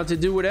whatever, you know, to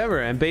do whatever.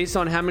 And based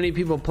on how many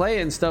people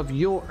play and stuff,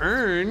 you'll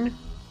earn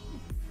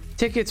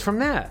tickets from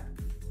that.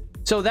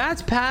 So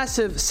that's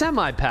passive,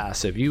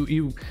 semi-passive.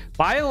 You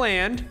buy a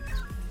land.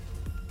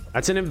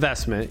 That's an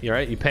investment. You're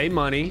right. You pay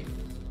money.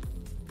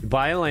 You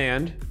buy a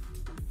land.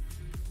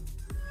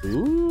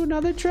 Ooh,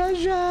 another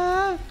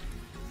treasure.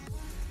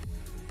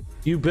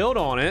 You build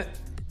on it.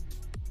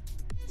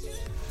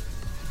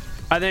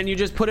 And then you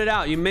just put it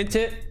out. You mint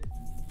it.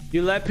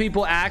 You let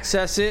people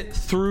access it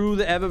through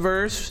the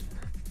Evaverse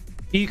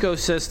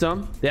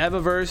ecosystem, the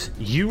Evaverse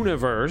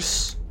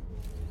universe.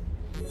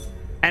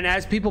 And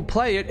as people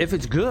play it, if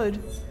it's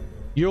good,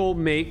 you'll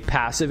make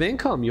passive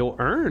income. You'll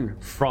earn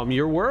from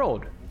your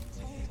world.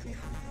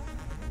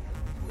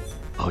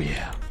 Oh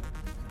yeah.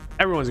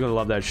 Everyone's gonna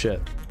love that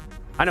shit.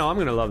 I know I'm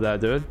gonna love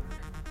that, dude.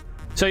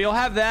 So you'll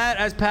have that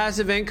as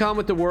passive income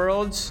with the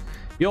worlds.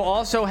 You'll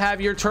also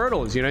have your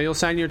turtles. You know, you'll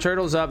sign your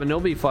turtles up and they'll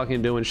be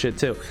fucking doing shit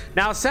too.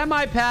 Now,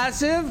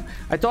 semi-passive,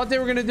 I thought they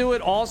were gonna do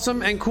it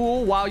awesome and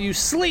cool while you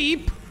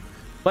sleep,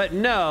 but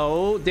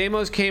no.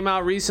 Deimos came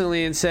out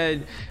recently and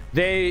said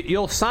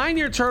you'll sign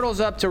your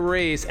turtles up to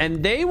race,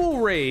 and they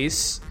will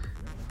race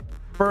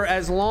for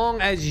as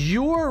long as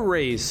you're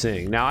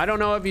racing. Now, I don't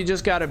know if you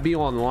just got to be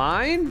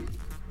online.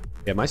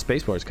 Yeah, my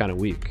spacebar is kind of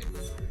weak.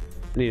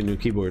 I need a new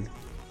keyboard.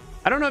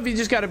 I don't know if you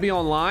just got to be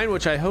online,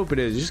 which I hope it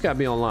is. You just got to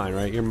be online,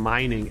 right? You're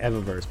mining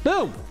Evaverse.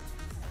 Boom!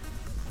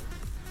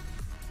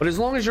 But as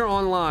long as you're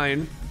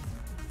online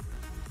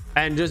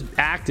and just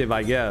active,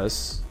 I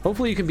guess.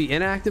 Hopefully you can be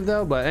inactive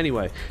though. But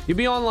anyway, you'll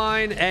be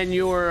online and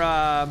your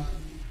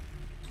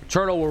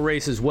turtle will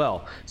race as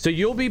well. So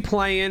you'll be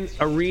playing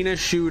arena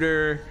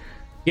shooter,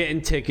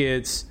 getting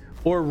tickets,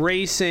 or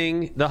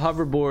racing the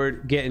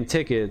hoverboard, getting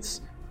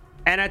tickets.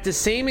 And at the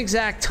same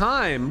exact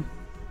time,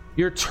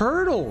 your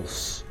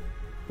turtles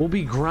will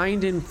be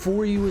grinding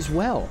for you as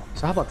well.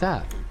 So how about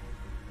that?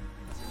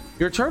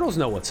 Your turtles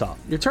know what's up.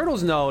 Your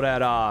turtles know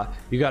that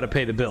you got to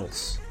pay the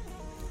bills.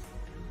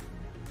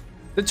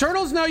 The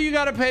turtles know you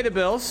got to pay the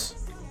bills,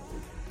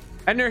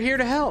 and they're here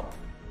to help. All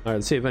right,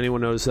 let's see if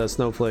anyone knows that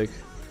snowflake.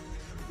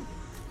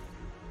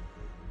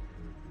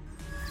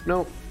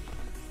 Nope.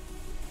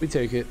 We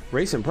take it.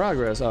 Race in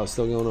progress. Oh,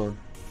 still going on.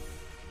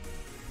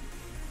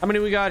 How many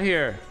we got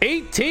here?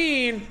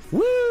 18.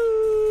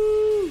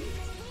 Woo!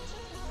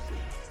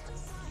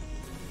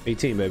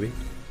 18, baby.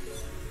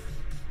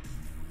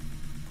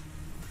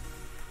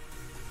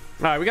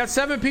 All right, we got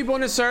 7 people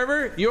in the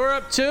server. You're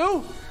up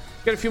 2.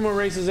 Got a few more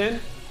races in.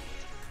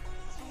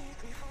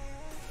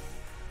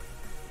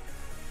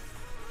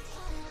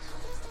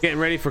 Getting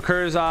ready for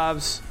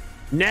Kurzov's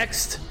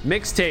next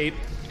mixtape.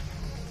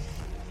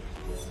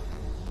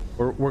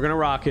 We're gonna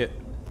rock it.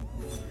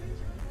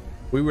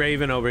 We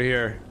raving over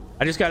here.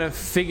 I just gotta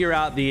figure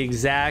out the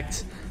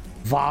exact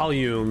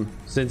volume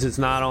since it's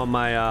not on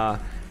my I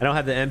don't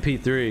have the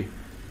MP3.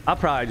 I'll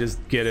probably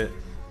just get it.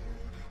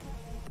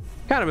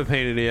 Kind of a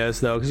pain in the ass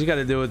though, because you got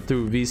to do it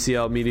through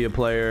VCL media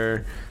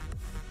player,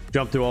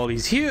 jump through all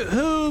these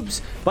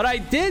hoops. But I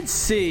did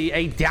see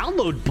a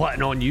download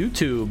button on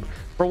YouTube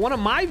for one of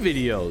my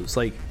videos.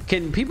 Like,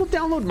 can people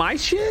download my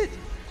shit?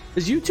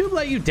 Does YouTube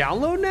let you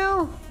download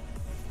now?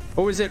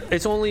 Or is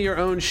it's only your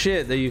own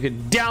shit that you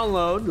could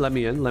download? Let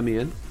me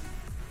in.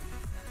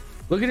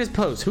 Look at his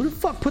post. Who the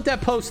fuck put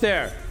that post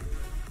there?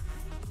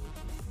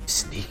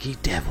 Sneaky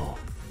devil.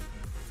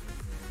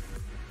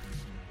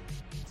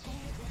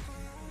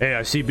 Hey,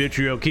 I see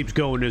Bitrio keeps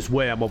going this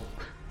way. I'm gonna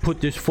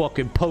put this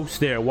fucking post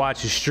there.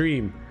 Watch his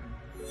stream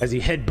as he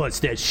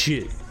headbutts that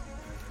shit.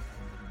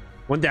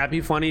 Wouldn't that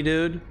be funny,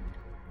 dude?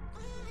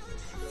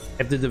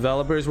 If the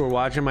developers were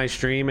watching my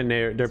stream and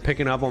they're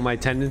picking up on my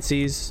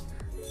tendencies,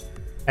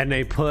 and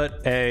they put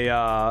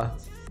a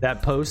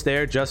that post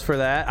there just for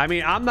that. I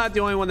mean, I'm not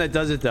the only one that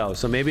does it though,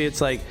 so maybe it's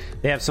like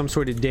they have some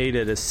sort of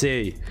data to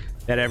see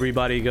that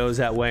everybody goes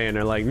that way, and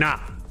they're like, nah,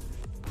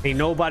 ain't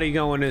nobody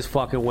going this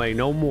fucking way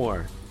no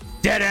more.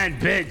 Dead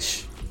end,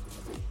 bitch.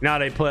 Now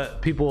they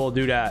put, people will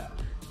do that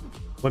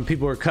when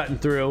people are cutting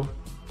through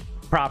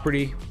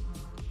property.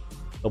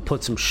 They'll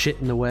put some shit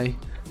in the way,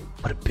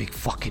 put a big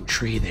fucking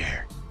tree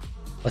there.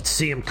 Let's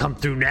see him come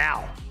through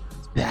now.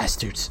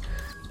 Bastards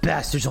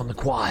on the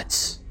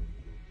quads.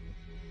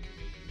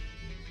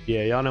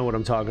 Yeah, y'all know what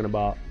I'm talking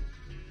about.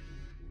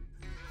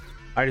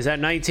 All right, is that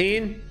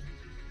 19?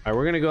 All right,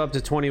 we're gonna go up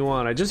to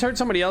 21. I just heard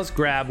somebody else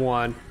grab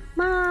one.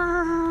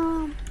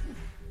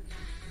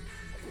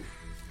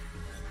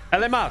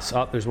 Elemas.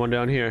 Oh, there's one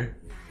down here.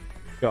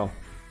 Go.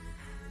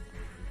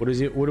 What is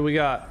it? What do we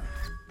got?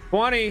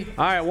 20.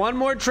 All right, one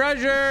more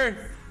treasure.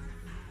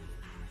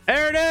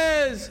 There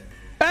it is.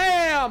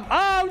 Bam.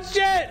 Oh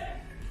shit.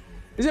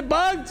 Is it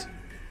bugged?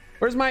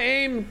 Where's my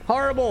aim?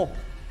 Horrible.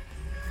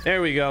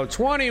 There we go.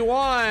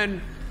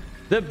 21.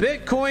 The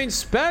Bitcoin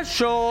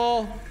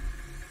special.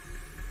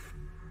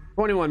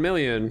 21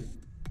 million.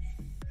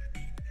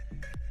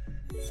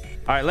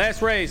 All right,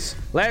 last race.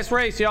 Last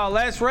race, y'all.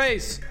 Last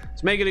race.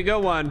 Let's make it a good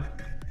one.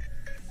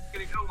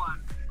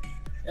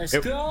 Let's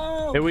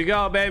go. Here we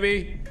go,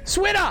 baby.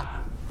 Switta.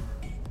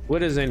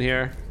 What is in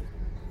here?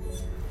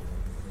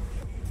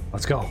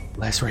 Let's go.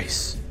 Last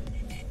race.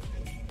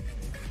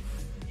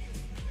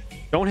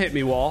 Don't hit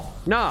me, wall.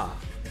 Nah.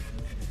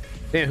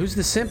 Man, who's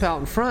the simp out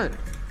in front?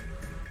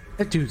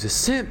 That dude's a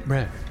simp,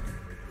 bruh.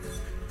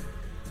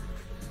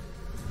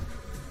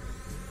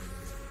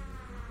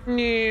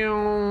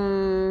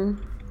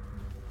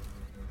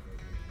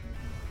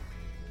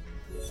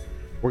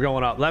 We're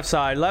going up. Left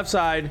side, left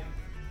side.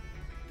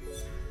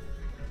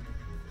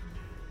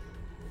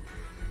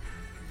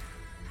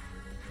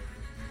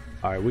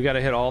 All right, we got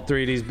to hit all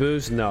three of these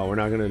boosts. No, we're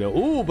not going to do.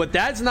 Ooh, but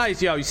that's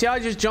nice, yo. You see how I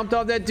just jumped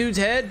off that dude's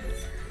head?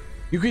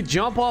 You could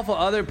jump off of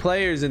other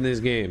players in this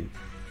game.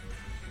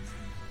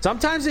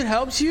 Sometimes it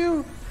helps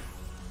you.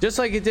 Just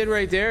like it did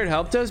right there. It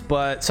helped us.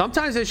 But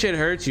sometimes that shit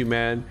hurts you,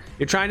 man.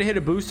 You're trying to hit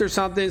a boost or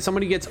something.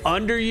 Somebody gets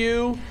under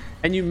you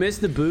and you miss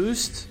the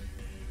boost.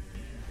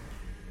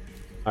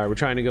 All right, we're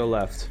trying to go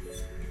left.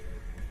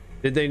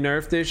 Did they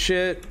nerf this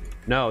shit?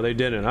 No, they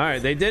didn't. All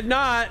right, they did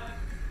not.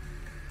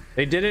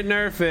 They didn't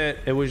nerf it.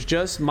 It was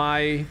just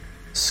my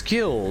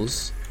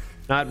skills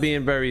not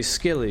being very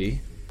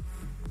skilly.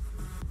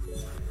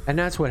 And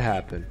that's what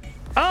happened.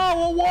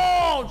 Oh, a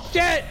wall!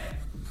 Shit!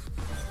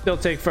 Still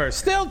take first.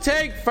 Still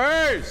take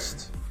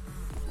first!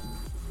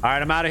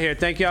 Alright, I'm out of here.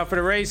 Thank y'all for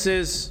the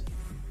races.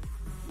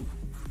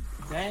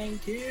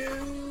 Thank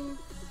you.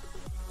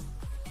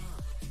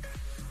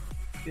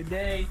 Good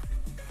day.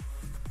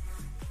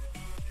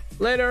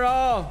 Later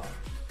all.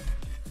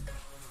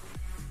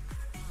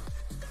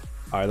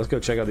 Alright, let's go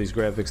check out these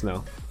graphics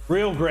now.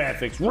 Real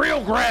graphics.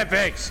 Real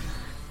graphics!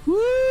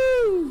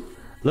 Woo!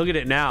 Look at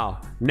it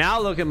now. Now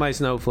look at my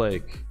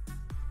snowflake.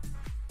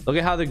 Look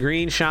at how the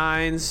green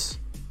shines.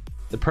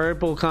 The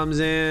purple comes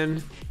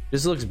in.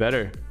 This looks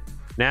better.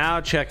 Now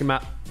check him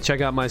out.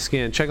 Check out my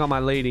skin. Check out my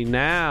lady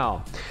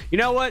now. You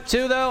know what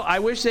too though? I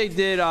wish they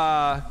did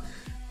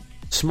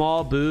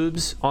small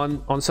boobs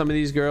on some of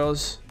these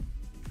girls,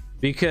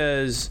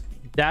 because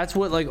that's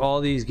what like all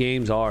these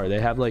games are.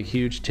 They have like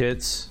huge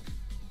tits.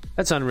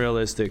 That's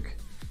unrealistic.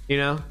 You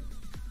know?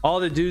 All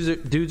the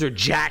dudes are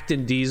jacked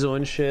and diesel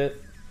and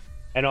shit.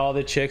 And all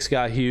the chicks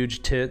got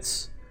huge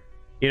tits.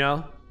 You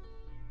know?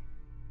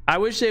 I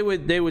wish they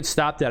would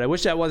stop that. I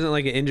wish that wasn't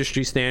like an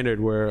industry standard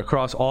where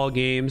across all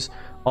games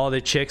all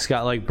the chicks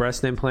got like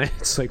breast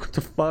implants. Like what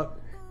the fuck?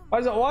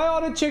 Why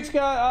all the chicks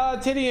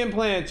got titty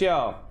implants,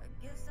 yo?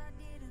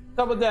 What's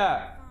up with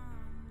that?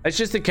 It's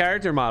just the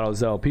character models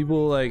though.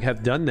 People like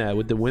have done that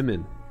with the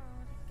women.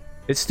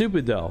 It's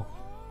stupid though.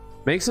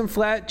 Make some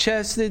flat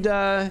chested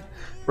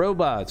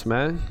robots,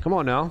 man. Come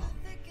on now.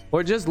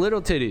 Or just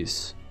little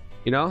titties.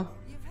 You know?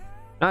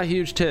 Not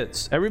huge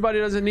tits. Everybody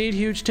doesn't need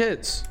huge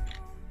tits.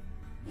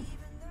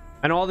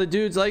 And all the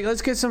dudes like,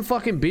 let's get some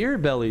fucking beer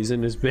bellies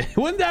in this bitch.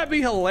 Wouldn't that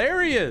be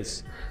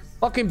hilarious?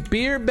 Fucking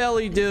beer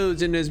belly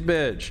dudes in this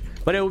bitch.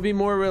 But it would be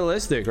more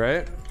realistic,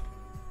 right?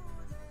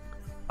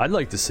 I'd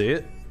like to see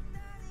it.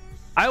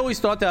 I always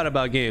thought that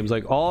about games.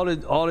 Like all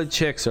the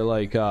chicks are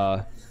like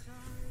look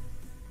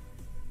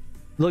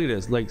at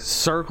this, like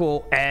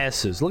circle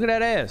asses. Look at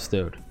that ass,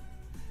 dude.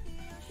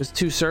 Just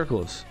two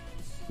circles.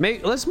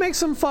 Let's make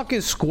some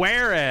fucking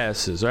square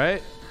asses,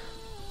 right?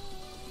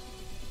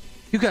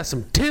 You got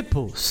some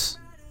dimples.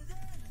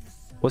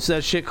 What's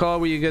that shit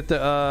called where you get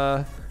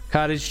the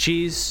cottage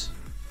cheese?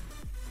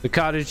 The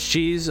cottage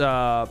cheese,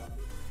 the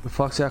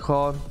fuck's that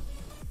called?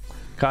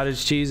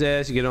 Cottage cheese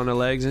ass. You get on the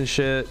legs and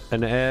shit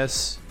and the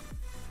ass.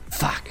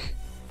 Fuck.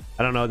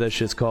 I don't know what that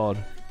shit's called.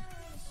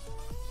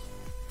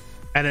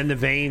 And then the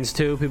veins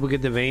too. People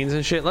get the veins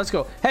and shit. Let's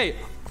go. Hey,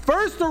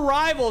 first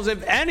arrivals,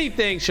 if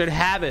anything, should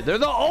have it. They're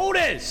the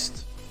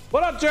oldest.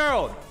 What up,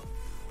 Gerald?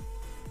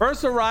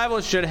 First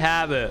arrivals should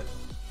have it.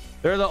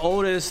 They're the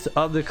oldest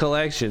of the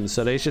collection,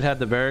 so they should have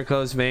the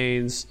varicose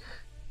veins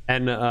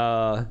and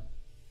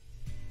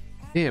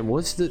damn,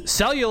 what's the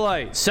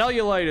cellulite?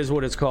 Cellulite is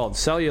what it's called.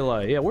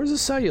 Cellulite. Yeah, where's the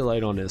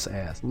cellulite on this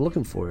ass? I'm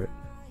looking for it.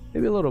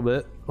 Maybe a little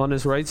bit on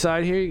this right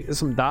side here. You get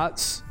some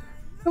dots.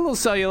 A little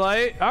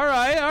cellulite. All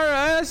right,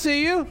 I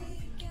see you.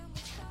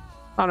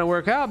 Trying to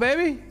work out,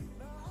 baby.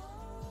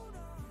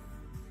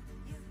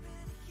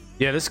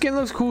 Yeah, this skin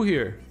looks cool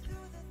here.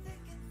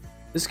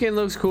 This skin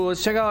looks cool.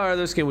 Let's check out our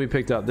other skin we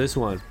picked up. This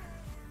one.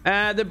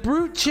 The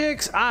brute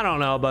chicks. I don't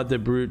know about the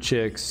brute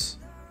chicks.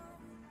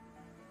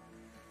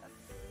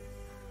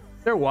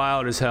 They're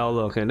wild as hell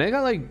looking. They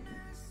got like,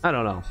 I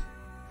don't know.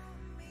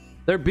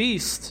 They're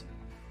beasts.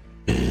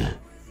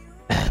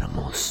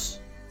 Animals.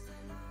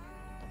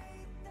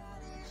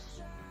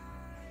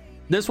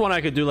 This one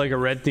I could do like a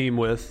red theme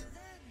with.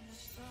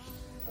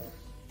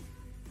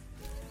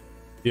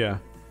 Yeah.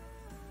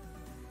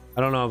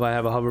 I don't know if I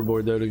have a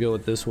hoverboard though to go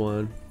with this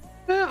one.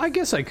 I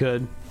guess I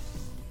could.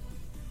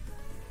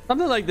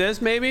 Something like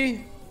this,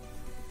 maybe.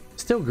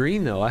 Still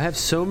green though. I have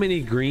so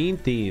many green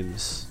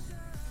themes.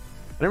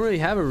 I don't really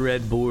have a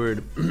red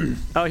board.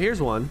 Oh,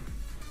 here's one.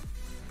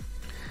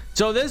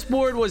 So this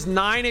board was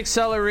 9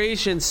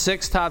 acceleration,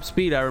 6 top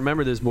speed. I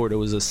remember this board. It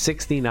was a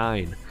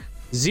 69.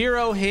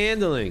 0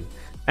 handling.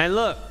 And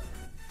look,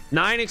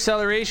 9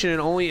 acceleration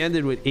and only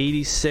ended with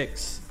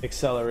 86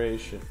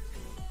 acceleration.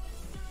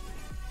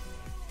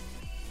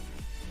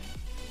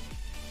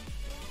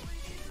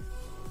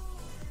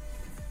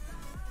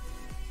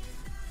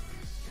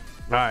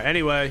 All right.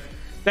 Anyway,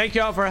 thank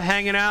y'all for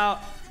hanging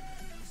out.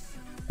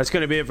 That's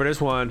going to be it for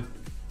this one.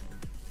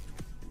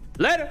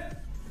 Later.